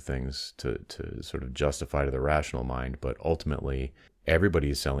those sorts of things to sort of justify to the rational mind. But ultimately, everybody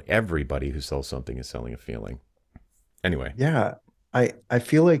who sells something is selling a feeling. Anyway. Yeah. I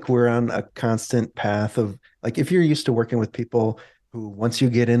feel like we're on a constant path of, like, if you're used to working with people who, once you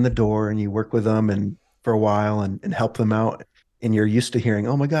get in the door and you work with them and for a while and help them out, and you're used to hearing,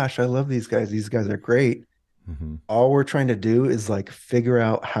 oh my gosh, I love these guys. These guys are great. Mm-hmm. All we're trying to do is like figure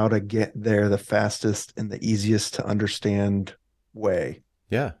out how to get there the fastest and the easiest to understand way.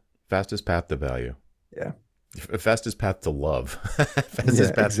 Yeah. Fastest path to value. Yeah. Fastest path to love. Yeah,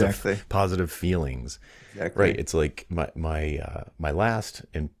 Fastest path to exactly. positive feelings. Right. Exactly. It's like my last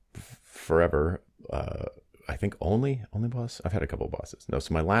and forever, I think only boss. I've had a couple of bosses. No,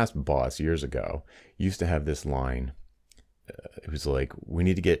 so my last boss years ago used to have this line. It was like, we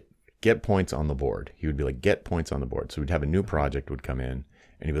need to get points on the board. He would be like, get points on the board. So we'd have a new project would come in,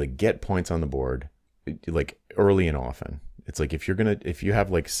 and he'd be like, get points on the board, like early and often. It's like, if you have,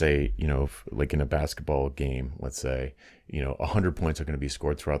 like, say, like in a basketball game, let's say, 100 points are going to be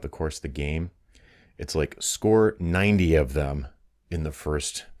scored throughout the course of the game. It's like, score 90 of them in the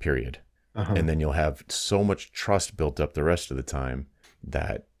first period. Uh-huh. And then you'll have so much trust built up the rest of the time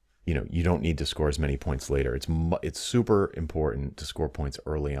that, you don't need to score as many points later. It's super important to score points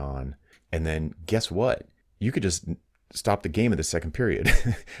early on. And then guess what? You could just stop the game in the second period.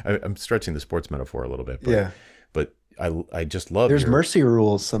 I'm stretching the sports metaphor a little bit, Yeah. but I just love There's mercy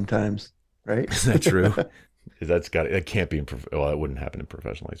rules sometimes, right? Is that true? That can't be well, it wouldn't happen in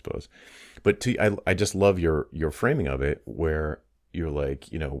professional, I suppose. But I just love your framing of it, where you're like,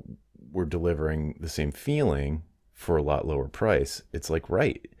 we're delivering the same feeling for a lot lower price. It's like,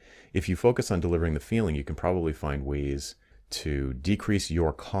 right. If you focus on delivering the feeling, you can probably find ways to decrease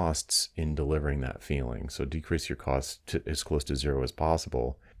your costs in delivering that feeling. So decrease your costs to as close to zero as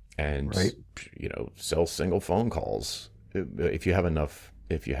possible, and Right. sell single phone calls. If you have enough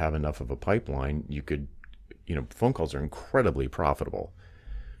of a pipeline, you could, phone calls are incredibly profitable,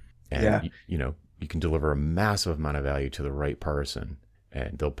 and Yeah. you can deliver a massive amount of value to the right person,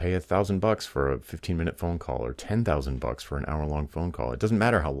 and they'll pay $1,000 for a 15-minute phone call, or $10,000 for an hour-long phone call. It doesn't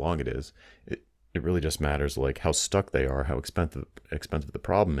matter how long it is. It really just matters, like, how stuck they are, how expensive the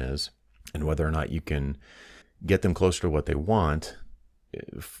problem is, and whether or not you can get them closer to what they want,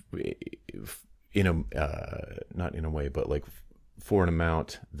 not in a way, but like for an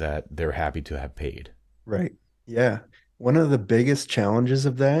amount that they're happy to have paid. Right. Yeah. One of the biggest challenges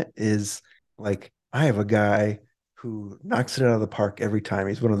of that is, like, I have a guy who knocks it out of the park every time.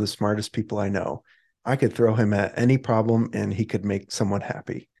 He's one of the smartest people I know. I could throw him at any problem and he could make someone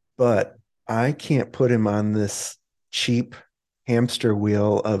happy. But I can't put him on this cheap hamster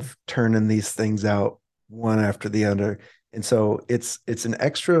wheel of turning these things out one after the other. And so it's an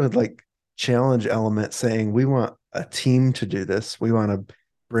extra, like, challenge element, saying we want a team to do this. We want to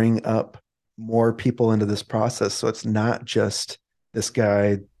bring up more people into this process. So it's not just this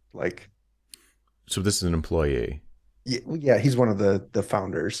guy, like, So this is an employee. yeah, he's one of the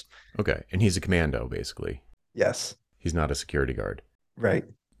founders. Okay. And he's a commando, basically. Yes. He's not a security guard. Right.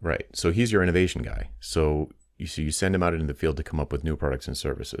 Right. So he's your innovation guy. So you send him out into the field to come up with new products and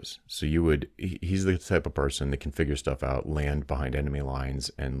services. So he's the type of person that can figure stuff out, land behind enemy lines,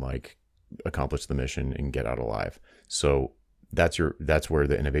 and like accomplish the mission and get out alive. So that's where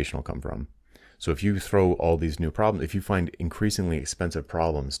the innovation will come from. So if you throw all these new problems, if you find increasingly expensive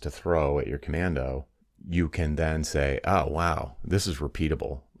problems to throw at your commando, you can then say, oh wow, this is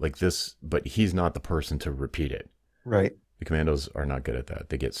repeatable. Like this, but he's not the person to repeat it. Right. The commandos are not good at that.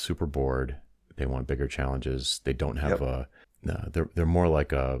 They get super bored. They want bigger challenges. They don't have Yep. a. No, they're more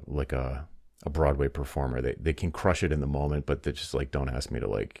like a Broadway performer. They can crush it in the moment, but they just like don't ask me to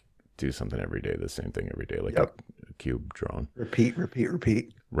like do something every day, the same thing every day, like Yep. a cube drone. Repeat, repeat,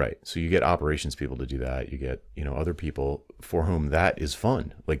 repeat. Right. So you get operations people to do that. You get, other people for whom that is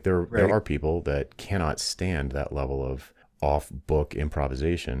fun. Like there Right. are people that cannot stand that level of off book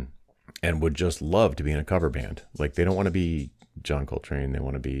improvisation and would just love to be in a cover band. Like they don't want to be John Coltrane. They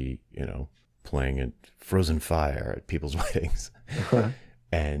want to be, playing at Frozen Fire at people's weddings.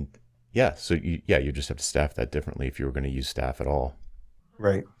 And yeah, so you just have to staff that differently if you were going to use staff at all.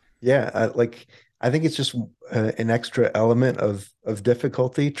 Right. Yeah. I think it's just an extra element of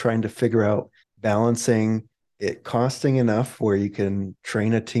difficulty trying to figure out balancing it costing enough where you can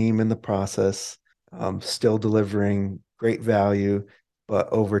train a team in the process, still delivering great value, but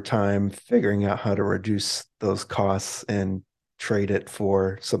over time figuring out how to reduce those costs and trade it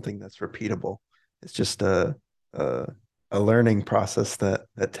for something that's repeatable. It's just a, a learning process that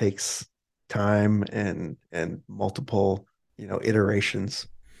takes time and multiple, iterations.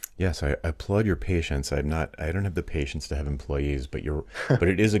 Yes, I applaud your patience. I don't have the patience to have employees, but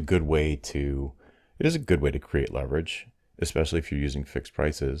it is a good way to create leverage, especially if you're using fixed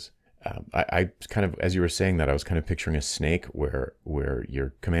prices. I kind of, as you were saying that, I was kind of picturing a snake where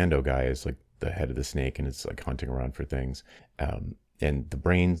your commando guy is like the head of the snake and it's like hunting around for things. And the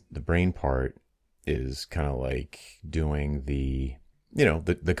brain part is kind of like doing the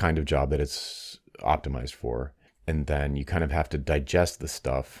kind of job that it's optimized for. And then you kind of have to digest the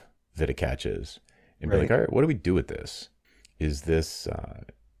stuff that it catches and be like, Right. all right, what do we do with this? Is this,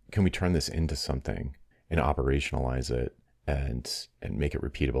 can we turn this into something and operationalize it and make it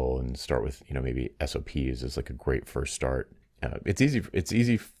repeatable and start with, maybe SOPs is like a great first start. It's easy. It's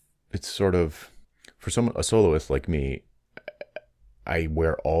easy. It's sort of for a soloist like me, I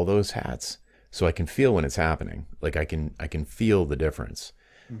wear all those hats so I can feel when it's happening. Like I can feel the difference.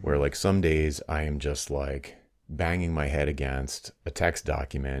 Where Mhm. like some days I am just like banging my head against a text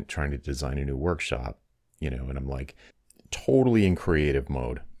document trying to design a new workshop, and I'm like totally in creative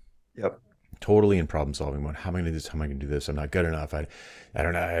mode, Yep. totally in problem solving mode. How am I going to do this? How am I going to do this? I'm not good enough. I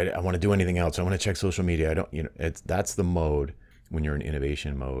don't know. I want to do anything else. I want to check social media. I don't, that's the mode when you're in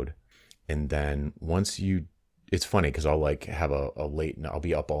innovation mode. And then it's funny because I'll like have a late, I'll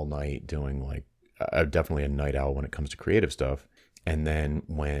be up all night doing like, I'm definitely a night owl when it comes to creative stuff. And then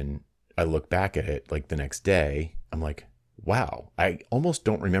when I look back at it like the next day, I'm like, wow, I almost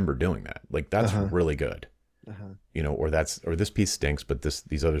don't remember doing that. Like that's Uh-huh. really good, Uh-huh. or this piece stinks, but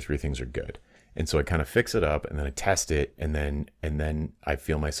these other three things are good. And so I kind of fix it up and then I test it and then I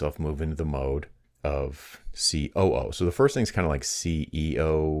feel myself move into the mode of COO. So the first thing is kind of like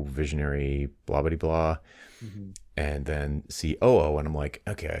CEO, visionary, blah blah blah, Mhm. and then COO, and I'm like,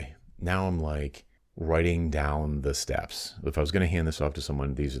 okay, now I'm like writing down the steps. If I was going to hand this off to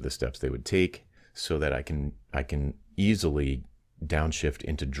someone, these are the steps they would take so that I can easily downshift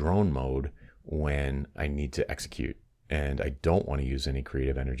into drone mode when I need to execute. And I don't want to use any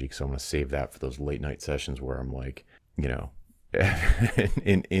creative energy because I want to save that for those late night sessions where I'm like, you know,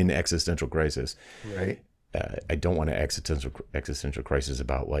 in existential crisis. Right. I don't want an existential crisis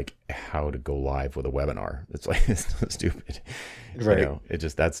about like how to go live with a webinar. It's like it's so stupid, Right.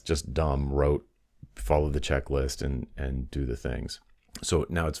 that's just dumb. Wrote, follow the checklist and do the things. So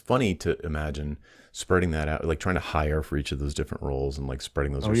now it's funny to imagine spreading that out, like trying to hire for each of those different roles and like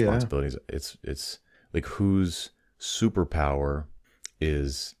spreading those Oh yeah. responsibilities. It's like whose superpower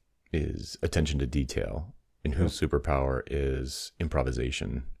is attention to detail and Yep. whose superpower is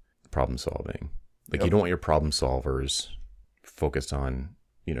improvisation, problem solving. Like you Yep. don't want your problem solvers focused on,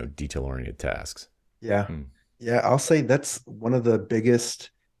 detail oriented tasks. Yeah. Hmm. Yeah. I'll say that's one of the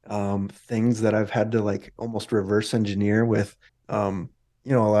biggest things that I've had to like almost reverse engineer with a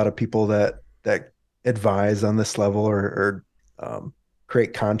lot of people that advise on this level or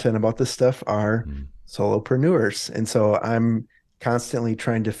create content about this stuff are Hmm. solopreneurs. And so I'm constantly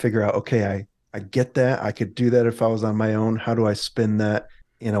trying to figure out, okay, I get that. I could do that if I was on my own. How do I spin that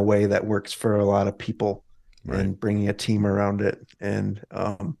in a way that works for a lot of people Right. and bringing a team around it? And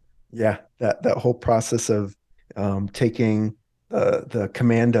yeah, that whole process of taking the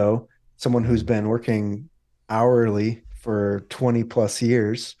commando, someone who's been working hourly for 20 plus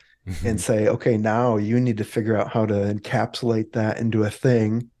years, and Mhm. say, okay, now you need to figure out how to encapsulate that into a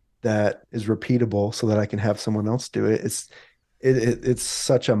thing that is repeatable so that I can have someone else do it. It's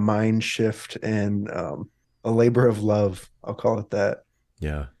such a mind shift and a labor of love. I'll call it that.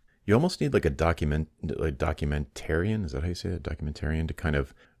 Yeah. You almost need like a documentarian. Is that how you say it? Documentarian to kind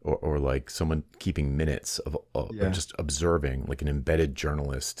of, or like someone keeping minutes of Yeah, just observing, like an embedded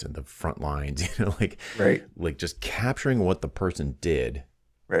journalist in the front lines, right, like just capturing what the person did.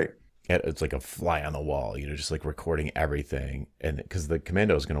 right, It's like a fly on the wall, just like recording everything. And because the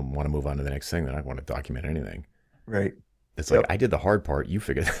commando is going to want to move on to the next thing, they're not going to document anything. right. It's like, Yep. I did the hard part. You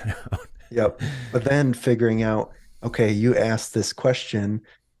figured that out. Yep. But then figuring out, okay, you asked this question.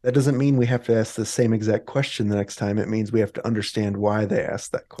 That doesn't mean we have to ask the same exact question the next time. It means we have to understand why they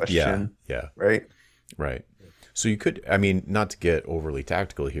asked that Yeah. question. Yeah. Right. Right. So you could, I mean, not to get overly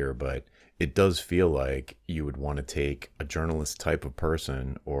tactical here, but it does feel like you would want to take a journalist type of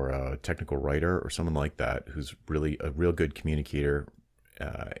person or a technical writer or someone like that who's really a real good communicator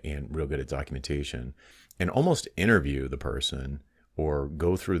and real good at documentation and almost interview the person or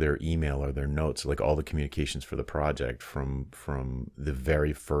go through their email or their notes, like all the communications for the project from the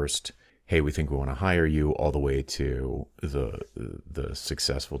very first, hey, we think we want to hire you, all the way to the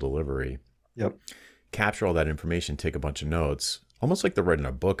successful delivery. Yep. Capture all that information, take a bunch of notes, almost like they're writing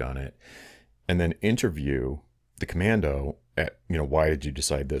a book on it, and then interview the commando at, why did you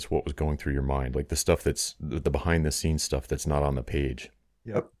decide this? What was going through your mind? Like the stuff that's the behind the scenes stuff that's not on the page.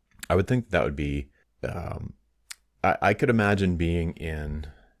 Yep. I would think that would be, um, I could imagine being in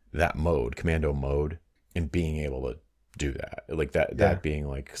that mode, commando mode, and being able to do that. Like Yeah. that being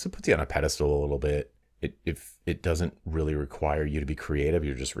like, because it puts you on a pedestal a little bit. If it doesn't really require you to be creative,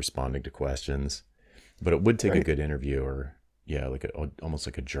 you're just responding to questions, but it would take a Right. good interview or yeah, like almost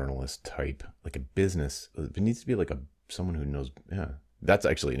like a journalist type, like a business. It needs to be like a someone who knows. Yeah, that's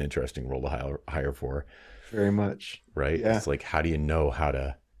actually an interesting role to hire for, Very much. right? Yeah. It's like how do you know how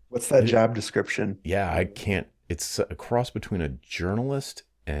to? What's that job description? Yeah, I can't. It's a cross between a journalist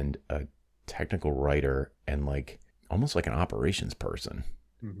and a technical writer, and like almost like an operations person.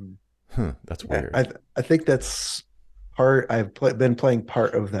 Mhm. Huh, that's Yeah. weird. I think that's part, been playing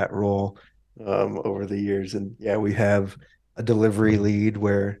part of that role over the years. And yeah, we have a delivery lead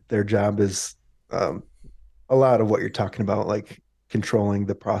where their job is um, a lot of what you're talking about, like controlling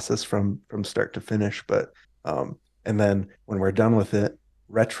the process from start to finish. But and then when we're done with it,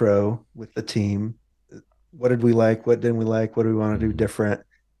 retro with the team. What did we like? What didn't we like? What do we want to do Mm-hmm. different?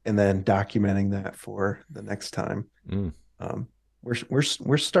 And then documenting that for the next time. Mm, Um,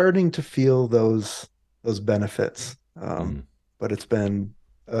 we're starting to feel those benefits, mm. but it's been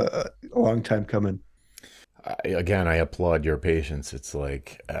a long time coming. Again, I applaud your patience. It's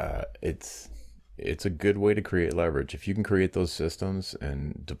like it's a good way to create leverage. If you can create those systems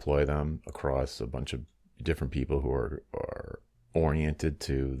and deploy them across a bunch of different people who are oriented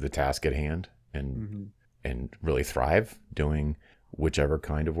to the task at hand Mhm. and really thrive doing whichever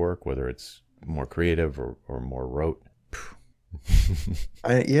kind of work, whether it's more creative or more rote.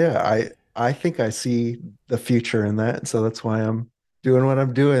 I think I see the future in that, and so that's why I'm doing what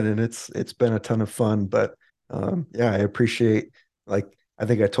I'm doing, and it's been a ton of fun. But yeah, I appreciate, like, I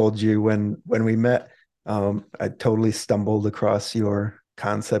think I told you when we met, I totally stumbled across your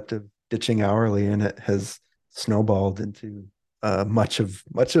concept of ditching hourly, and it has snowballed into much of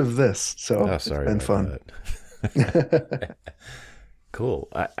this. Oh, So it's sorry been about fun. that. Cool.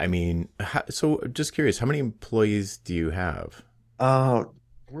 I mean, so just curious, how many employees do you have? Uh,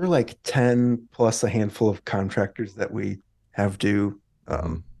 we're like 10 plus a handful of contractors that we have do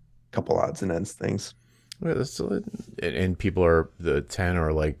Mm-hmm. couple odds and ends things. Well, that's and people are the 10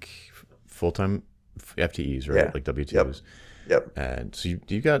 are like full time FTEs, right? Yeah. Like W Yep. twos, Yep. and so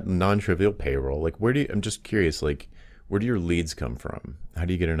you got non trivial payroll. Like, where do you? I'm just curious. Like, where do your leads come from? How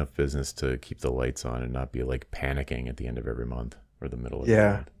do you get enough business to keep the lights on and not be like panicking at the end of every month or the middle of every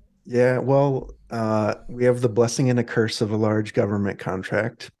Yeah. month? Yeah. Well, we have the blessing and a curse of a large government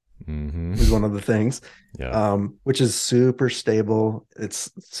contract, Mm-hmm. is one of the things, Yeah. which is super stable. It's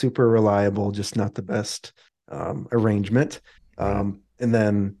super reliable, just not the best arrangement. Right. And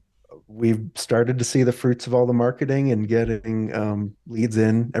then we've started to see the fruits of all the marketing and getting leads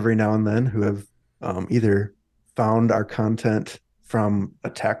in every now and then who have either found our content from a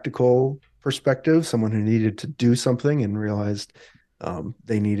tactical perspective, someone who needed to do something and realized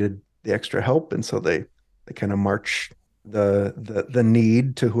they needed the extra help, and so they kind of march the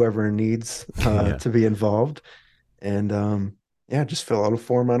need to whoever needs Yeah. to be involved, and yeah, just fill out a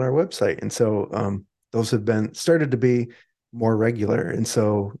form on our website. And so those have been started to be more regular. And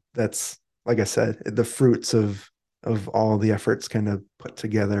so that's, like I said, the fruits of all the efforts kind of put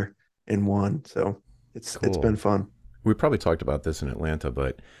together in one. So it's been Cool. fun. We probably talked about this in Atlanta,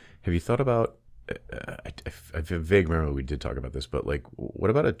 but have you thought about? I have a vague memory we did talk about this, but like, what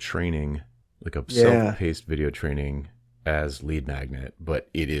about a training, like a Yeah. self-paced video training as lead magnet, but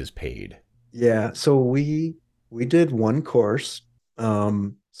it is paid? Yeah. So we did one course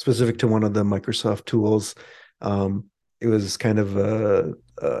specific to one of the Microsoft tools. Um it was kind of a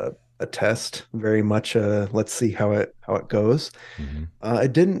test, very much let's see how it goes. Mm-hmm.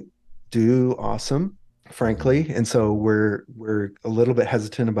 It didn't do awesome, Mm-hmm. frankly, and so we're a little bit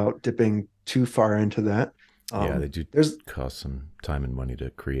hesitant about dipping too far into that. Yeah, they do There's cost some time and money to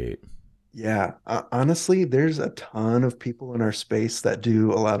create. Yeah, honestly, there's a ton of people in our space that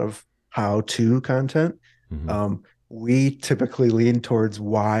do a lot of how-to content. Mm-hmm. We typically lean towards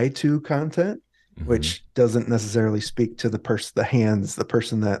why-to content, Mm-hmm. which doesn't necessarily speak to the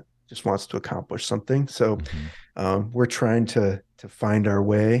person that just wants to accomplish something. So Mm-hmm. we're trying to find our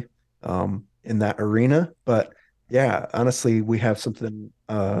way in that arena. But yeah, honestly, we have something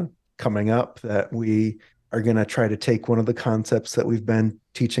coming up that we are going to try to take one of the concepts that we've been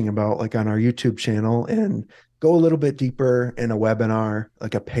teaching about, like on our YouTube channel, and go a little bit deeper in a webinar,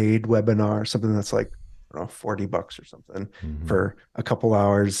 like a paid webinar, something that's like, I don't know, $40 or something Mm-hmm. for a couple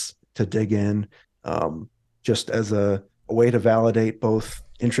hours to dig in, um, just as a way to validate both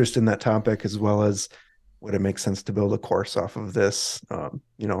interest in that topic as well as would it make sense to build a course off of this?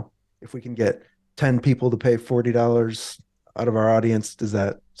 If we can get 10 people to pay $40 out of our audience, is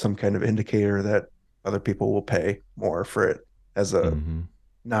that some kind of indicator that other people will pay more for it as a Mm-hmm.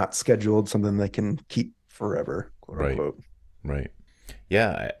 not scheduled, something they can keep forever, quote Right. unquote? Right.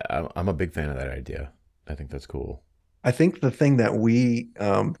 Yeah, I'm a big fan of that idea. I think that's cool. I think the thing that we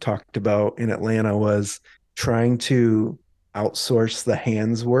talked about in Atlanta was trying to outsource the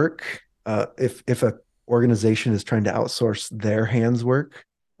hands work. If a organization is trying to outsource their hands work,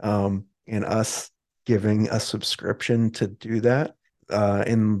 and us giving a subscription to do that,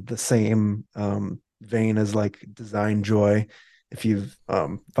 in the same vein as like Design Joy, if you've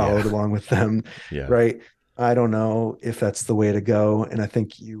Yeah. followed along with them, Yeah. right? I don't know if that's the way to go, and I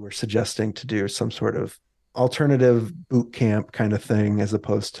think you were suggesting to do some sort of alternative boot camp kind of thing as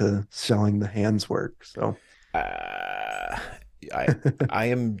opposed to selling the hands work. So Uh, I I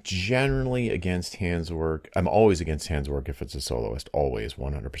am generally against hands work. I'm always against hands work if it's a soloist. Always,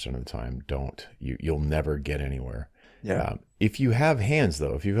 100% of the time. Don't you'll never get anywhere. yeah. If you have hands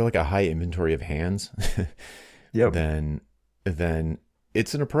though, if you have like a high inventory of hands, Yep. then then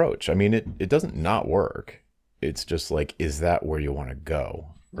it's an approach. I mean, it doesn't not work. It's just like, is that where you want to go?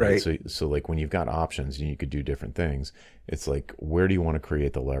 Right. Right. So like when you've got options and you could do different things, it's like, where do you want to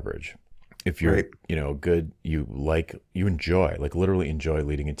create the leverage? If you're, Right. good, you enjoy, like literally enjoy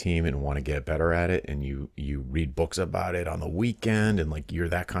leading a team and want to get better at it, and you read books about it on the weekend, and like you're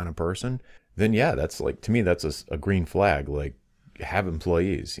that kind of person, then yeah, that's like, to me, that's a green flag. Like, have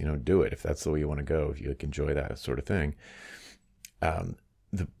employees, do it if that's the way you want to go, if you like enjoy that sort of thing. um,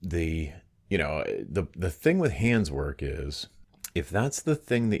 the the thing with hands work is, if that's the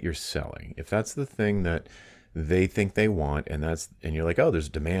thing that you're selling, if that's the thing that they think they want, and you're like, oh, there's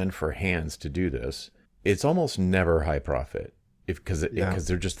demand for hands to do this, it's almost never high profit, if Yeah. because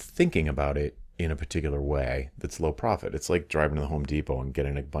they're just thinking about it in a particular way that's low profit. It's like driving to the Home Depot and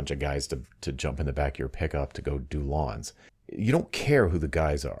getting a bunch of guys to jump in the back of your pickup to go do lawns. You don't care who the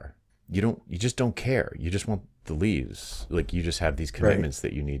guys are. You just don't care. You just want the leaves. Like, you just have these Right. commitments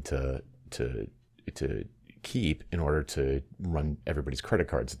that you need to to keep in order to run everybody's credit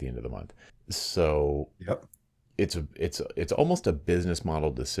cards at the end of the month. So Yep. it's almost a business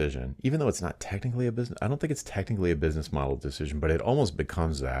model decision, even though it's not technically a business. I don't think it's technically a business model decision, but it almost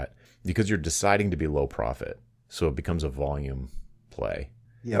becomes that, because you're deciding to be low profit. So it becomes a volume play.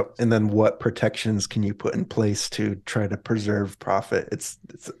 Yep. And then what protections can you put in place to try to preserve profit? It's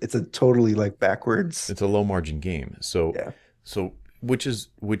a totally like backwards. It's a low margin game. So Yeah. so which is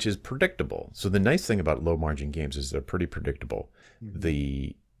predictable. So the nice thing about low margin games is they're pretty predictable.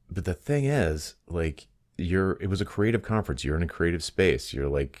 Mhm. But the thing is, like, it was a creative conference. You're in a creative space. You're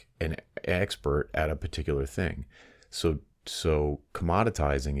like an expert at a particular thing. So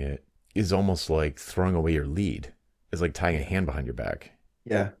commoditizing it is almost like throwing away your lead. It's like tying a hand behind your back,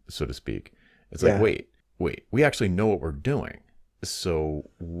 Yeah. so to speak. It's like, Yeah. wait, we actually know what we're doing. So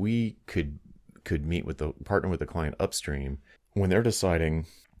we could meet with the partner with the client upstream when they're deciding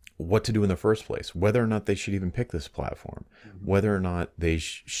what to do in the first place, whether or not they should even pick this platform, Mhm. whether or not they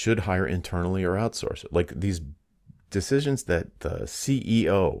should hire internally or outsource it. Like, these decisions that the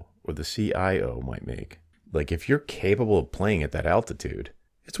CEO or the CIO might make, Like if you're capable of playing at that altitude,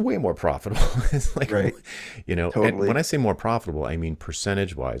 it's way more profitable. It's like, Right. and when Totally. I say more profitable, I mean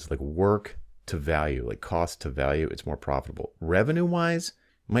percentage wise, like work to value, like cost to value, it's more profitable. Revenue wise,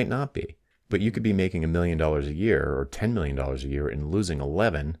 might not be, but you could be making $1 million a year or $10 million a year and losing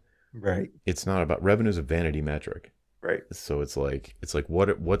 11. Right. It's not about revenue is a vanity metric. Right. So it's like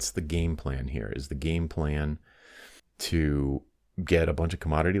what's the game plan here? Is the game plan to get a bunch of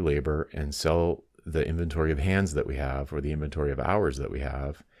commodity labor and sell the inventory of hands that we have or the inventory of hours that we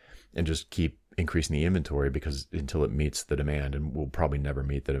have and just keep increasing the inventory because until it meets the demand, and we'll probably never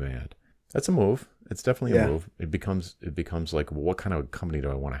meet the demand? That's a move. It's definitely a Yeah. move. It becomes like, well, what kind of company do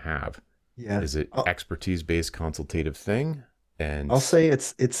I want to have? Yeah. Is it I'll, expertise based consultative thing? And I'll say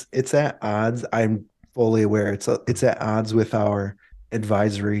it's at odds. I'm fully aware it's at odds with our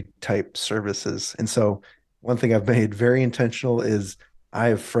advisory type services. And so one thing I've made very intentional is I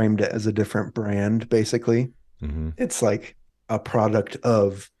have framed it as a different brand, basically. mhm, It's like a product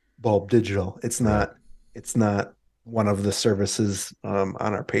of Bulb Digital. right. It's not one of the services on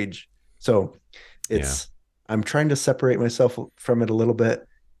our page. So Yeah. it's I'm trying to separate myself from it a little bit.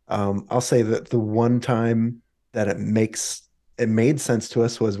 I'll say that the one time that it made sense to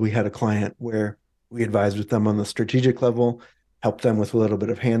us was we had a client where we advised with them on the strategic level, helped them with a little bit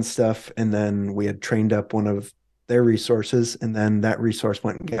of hand stuff, and then we had trained up one of their resources, and then that resource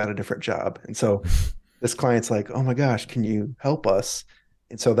went and got a different job. And so this client's like, oh my gosh, can you help us?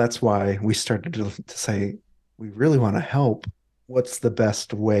 And so that's why we started to say, we really want to help. What's the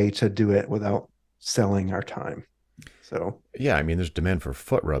best way to do it without selling our time? So, Yeah, I mean, there's demand for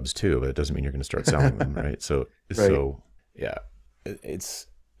foot rubs too, but it doesn't mean you're going to start selling them, right? So, right. so yeah, it's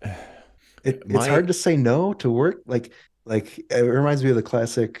It's my hard to say no to work. Like it reminds me of the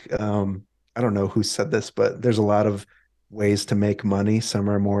classic, I don't know who said this, but there's a lot of ways to make money. Some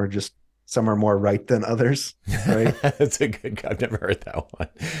are more right than others, right? that's a good. I've never heard that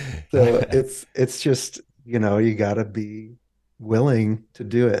So one. it's just, you gotta be willing to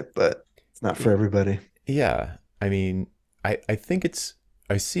do it, but it's not for everybody. Yeah, I mean, I think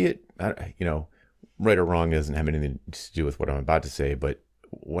I see it. Right or wrong doesn't have anything to do with what I'm about to say, but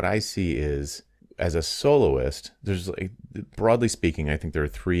what I see is as a soloist, there's like, broadly speaking, I think there are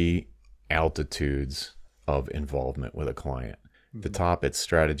three altitudes of involvement with a client. The Mhm. top, it's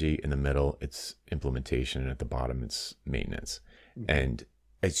strategy. In the middle, it's implementation. And at the bottom, it's maintenance. Mhm. And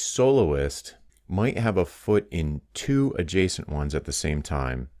a soloist might have a foot in two adjacent ones at the same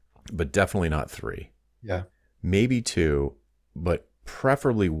time, but definitely not three. Yeah. Maybe two, but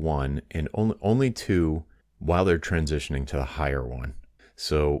preferably one, and only two while they're transitioning to the higher one.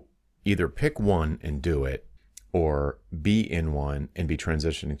 So either pick one and do it, or be in one and be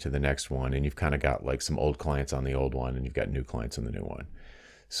transitioning to the next one. And you've kind of got like some old clients on the old one, and you've got new clients on the new one.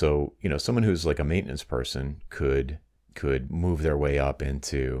 So, someone who's like a maintenance person could move their way up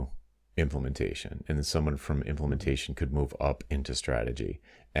into implementation, and then someone from Mhm. implementation could move up into strategy,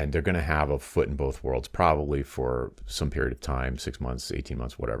 and they're going to have a foot in both worlds probably for some period of time, 6 months, 18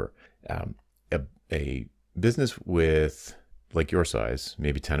 months, whatever. um, a, a business with like your size,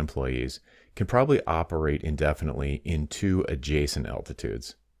 maybe 10 employees, can probably operate indefinitely in two adjacent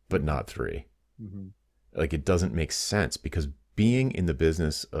altitudes, but Mhm. not three. Mhm. Like it doesn't make sense because being in the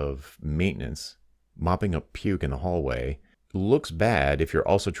business of maintenance, mopping up puke in the hallway, looks bad if you're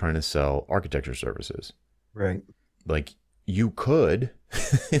also trying to sell architecture services. Right. Like you could,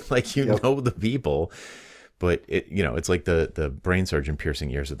 like Yep. the people, but it's like the brain surgeon piercing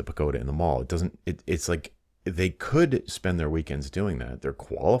ears at the pagoda in the mall. It doesn't. It's like they could spend their weekends doing that. They're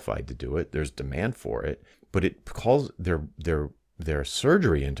qualified to do it. There's demand for it, but it calls their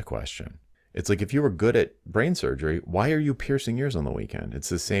surgery into question. It's like if you were good at brain surgery, why are you piercing ears on the weekend? It's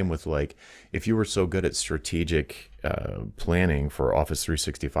the same with like if you were so good at strategic planning for Office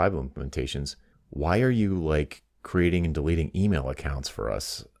 365 implementations, why are you like creating and deleting email accounts for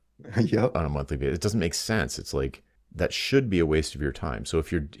us Yep. on a monthly basis? It doesn't make sense. It's like that should be a waste of your time. So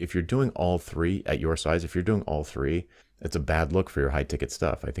if you're doing all three at your size, if you're doing all three, it's a bad look for your high ticket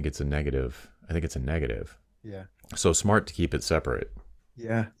stuff. I think it's a negative. I think it's a negative. Yeah. So smart to keep it separate.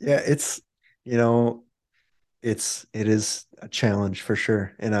 Yeah. Yeah. You know, it is a challenge for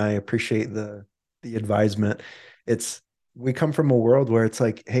sure. And I appreciate the advisement. It's we come from a world where it's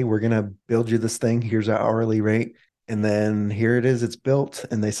like, hey, we're gonna build you this thing. Here's our hourly rate. And then here it is, it's built.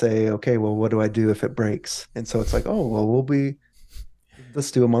 And they say, okay, well, what do I do if it breaks? And so it's like, oh, well,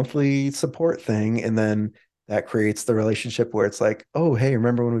 let's do a monthly support thing. And then that creates the relationship where it's like, oh, hey,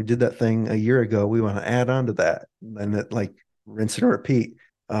 remember when we did that thing a year ago? We want to add on to that. And then it like rinse and repeat.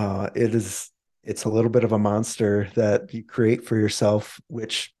 It's a little bit of a monster that you create for yourself,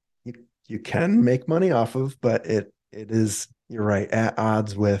 which you you can make money off of, but it is, you're right, at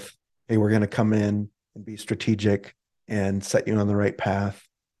odds with, hey, we're going to come in and be strategic and set you on the right path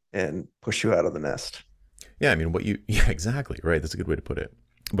and push you out of the nest. Yeah, I mean, what you, yeah, exactly, right. That's a good way to put it.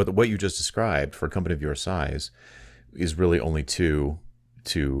 But what you just described for a company of your size is really only two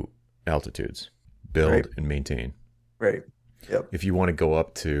altitudes: Right. build and maintain. Right. Yep. If you want to go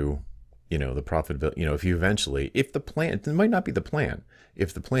up to, the profitability, if you eventually, if the plan, it might not be the plan.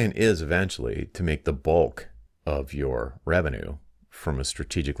 If the plan is eventually to make the bulk of your revenue from a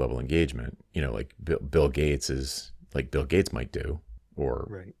strategic level engagement, like Bill Gates is, like Bill Gates might do, or,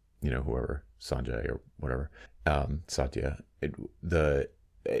 Right. whoever, Sanjay or whatever, Satya,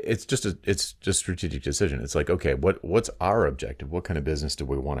 it's just strategic decision. It's like, okay, what's our objective? What kind of business do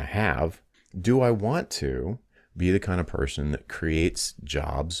we want to have? Do I want to be the kind of person that creates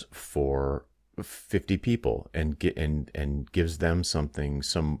jobs for 50 people and gives them something,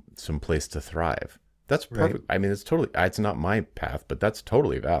 some place to thrive? That's Right. perfect. I mean, it's not my path, but that's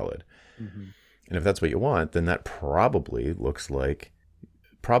totally valid. Hmm. And if that's what you want, then that probably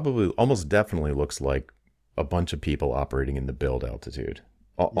almost definitely looks like a bunch of people operating in the build altitude.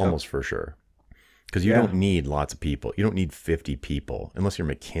 Yep. Almost for sure. Because you don't Yeah. need lots of people. You don't need 50 people. Unless you're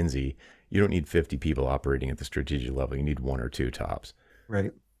McKinsey, you don't need 50 people operating at the strategic level. You need one or two tops.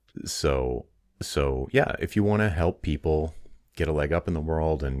 Right. So, so yeah, if you want to help people get a leg up in the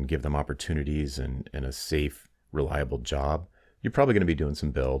world and give them opportunities and a safe, reliable job, you're probably going to be doing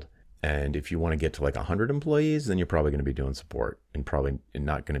some build. And if you want to get to like 100 employees, then you're probably going to be doing support and probably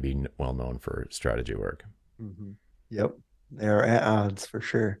not going to be well known for strategy work. Hmm. Yep. They are at odds for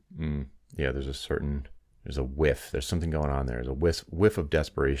sure. Mm. Yeah, there's a whiff. There's something going on there. There's a whiff of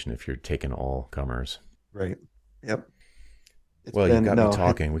desperation if you're taking all comers. Right. Yep. It's Well, you've been got me no.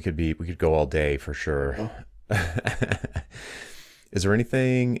 talking. We could go all day for sure. Oh, Is there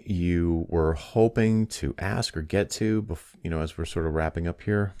anything you were hoping to ask or get to, as we're sort of wrapping up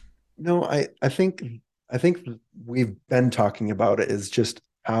here? no, I think we've been talking about it is just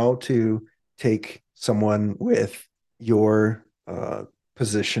how to take someone with your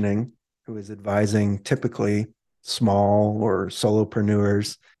positioning who is advising typically small or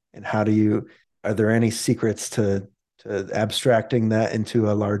solopreneurs, and how do you, are there any secrets to abstracting that into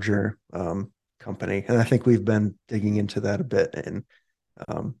a larger company? And I think we've been digging into that a bit. And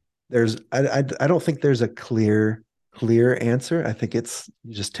there's I don't think there's a clear answer. I think it's,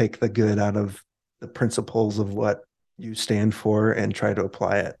 you just take the good out of the principles of what you stand for and try to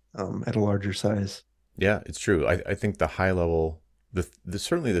apply it at a larger size. Yeah, it's true. I think the high level,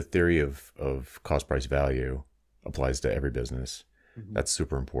 certainly the theory of cost price value applies to every business. Mhm. That's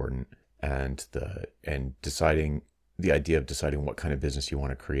super important. And deciding the idea of deciding what kind of business you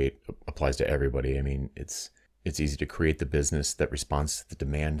want to create applies to everybody. I mean, it's easy to create the business that responds to the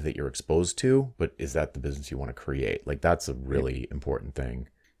demand that you're exposed to, but is that the business you want to create? Like that's a Right. really important thing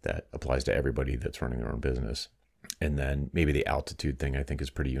that applies to everybody that's running their own business. And then maybe the altitude thing I think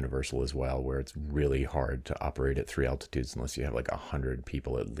is pretty universal as well, where it's really hard to operate at three altitudes unless you have like 100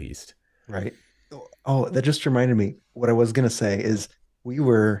 people at least. Right. Oh, that just reminded me. What I was going to say is we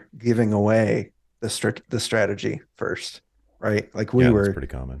were giving away the strategy first, right? Like we Yeah, that's were pretty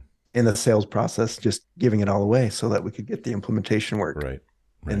common. in the sales process, just giving it all away so that we could get the implementation work. Right.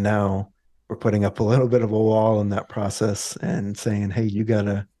 And Right. now we're putting up a little bit of a wall in that process and saying, "Hey, you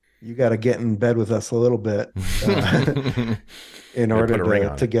gotta get in bed with us a little bit Yeah, in put order a ring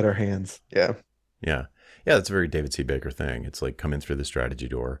to on to it. get our hands." Yeah. Yeah. Yeah, that's a very David C. Baker thing. It's like come in through the strategy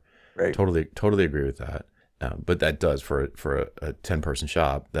door. Right. Totally agree with that. But that does for a 10-person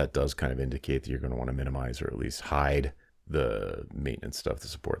shop, that does kind of indicate that you're going to want to minimize or at least hide the maintenance stuff, the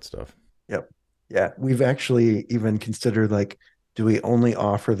support stuff. Yep. Yeah. We've actually even considered, like, do we only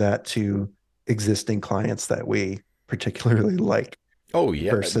offer that to existing clients that we particularly like Oh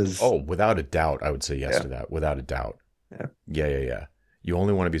yeah. versus, Oh, without a doubt, I would say yes yeah, to that. Without a doubt. yeah, Yeah. You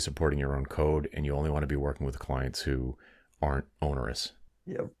only want to be supporting your own code, and you only want to be working with clients who aren't onerous.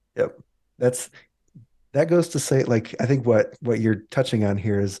 yep, yep. That's that goes to say, like, I think what you're touching on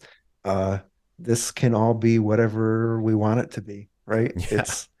here is uh this can all be whatever we want it to be, right? Yeah.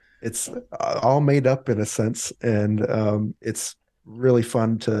 It's all made up in a sense, and it's really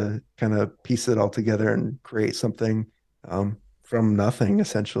fun to kind of piece it all together and create something from nothing,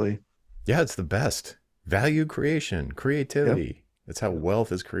 essentially. Yeah, it's the best. Value creation, Yep, creativity. That's how yep,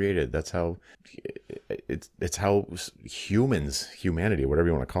 wealth is created. That's how it's how humanity, whatever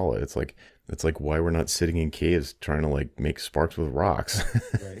you want to call it. It's like why we're not sitting in caves trying to like make sparks with rocks.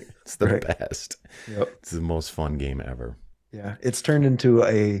 right, It's the right. best. Yep. It's the most fun game ever. Yeah, it's turned into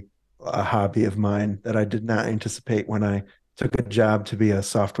a hobby of mine that I did not anticipate when I took a job to be a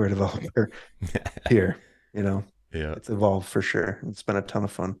software developer here. You know, Yeah, it's evolved for sure. It's been a ton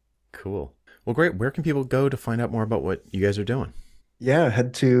of fun. cool. Well, great. Where can people go to find out more about what you guys are doing? Yeah,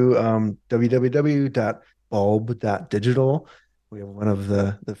 head to www.bulb.digital. We have one of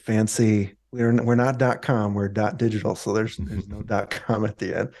the fancy. We're not .com. We're .digital. So there's no .com at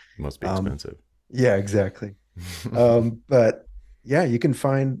the end. Must be Um, expensive. yeah, exactly. But yeah, you can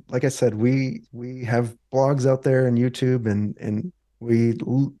find, like I said, we have blogs out there and YouTube, and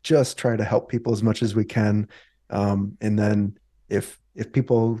just try to help people as much as we can. And then if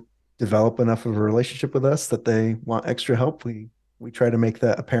people develop enough of a relationship with us that they want extra help, we try to make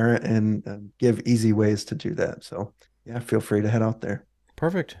that apparent and give easy ways to do that. So yeah, feel free to head out there.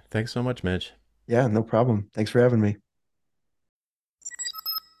 Perfect. Thanks so much, Mitch. Yeah, no problem. Thanks for having me.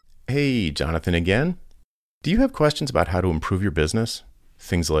 Hey, Jonathan again. Do you have questions about how to improve your business?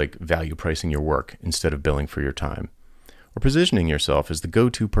 Things like value pricing your work instead of billing for your time, or positioning yourself as the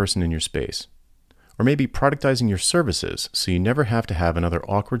go-to person in your space, or maybe productizing your services so you never have to have another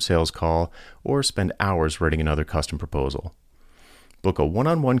awkward sales call or spend hours writing another custom proposal. Book a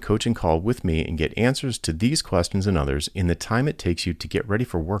one-on-one coaching call with me and get answers to these questions and others in the time it takes you to get ready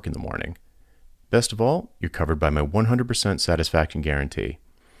for work in the morning. Best of all, you're covered by my 100% satisfaction guarantee.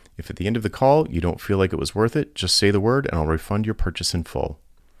 If at the end of the call you don't feel like it was worth it, just say the word and I'll refund your purchase in full.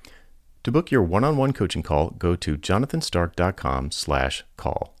 To book your one-on-one coaching call, go to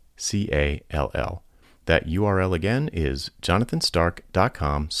jonathanstark.com/call, CALL. That URL again is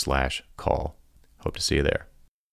jonathanstark.com/call. Hope to see you there.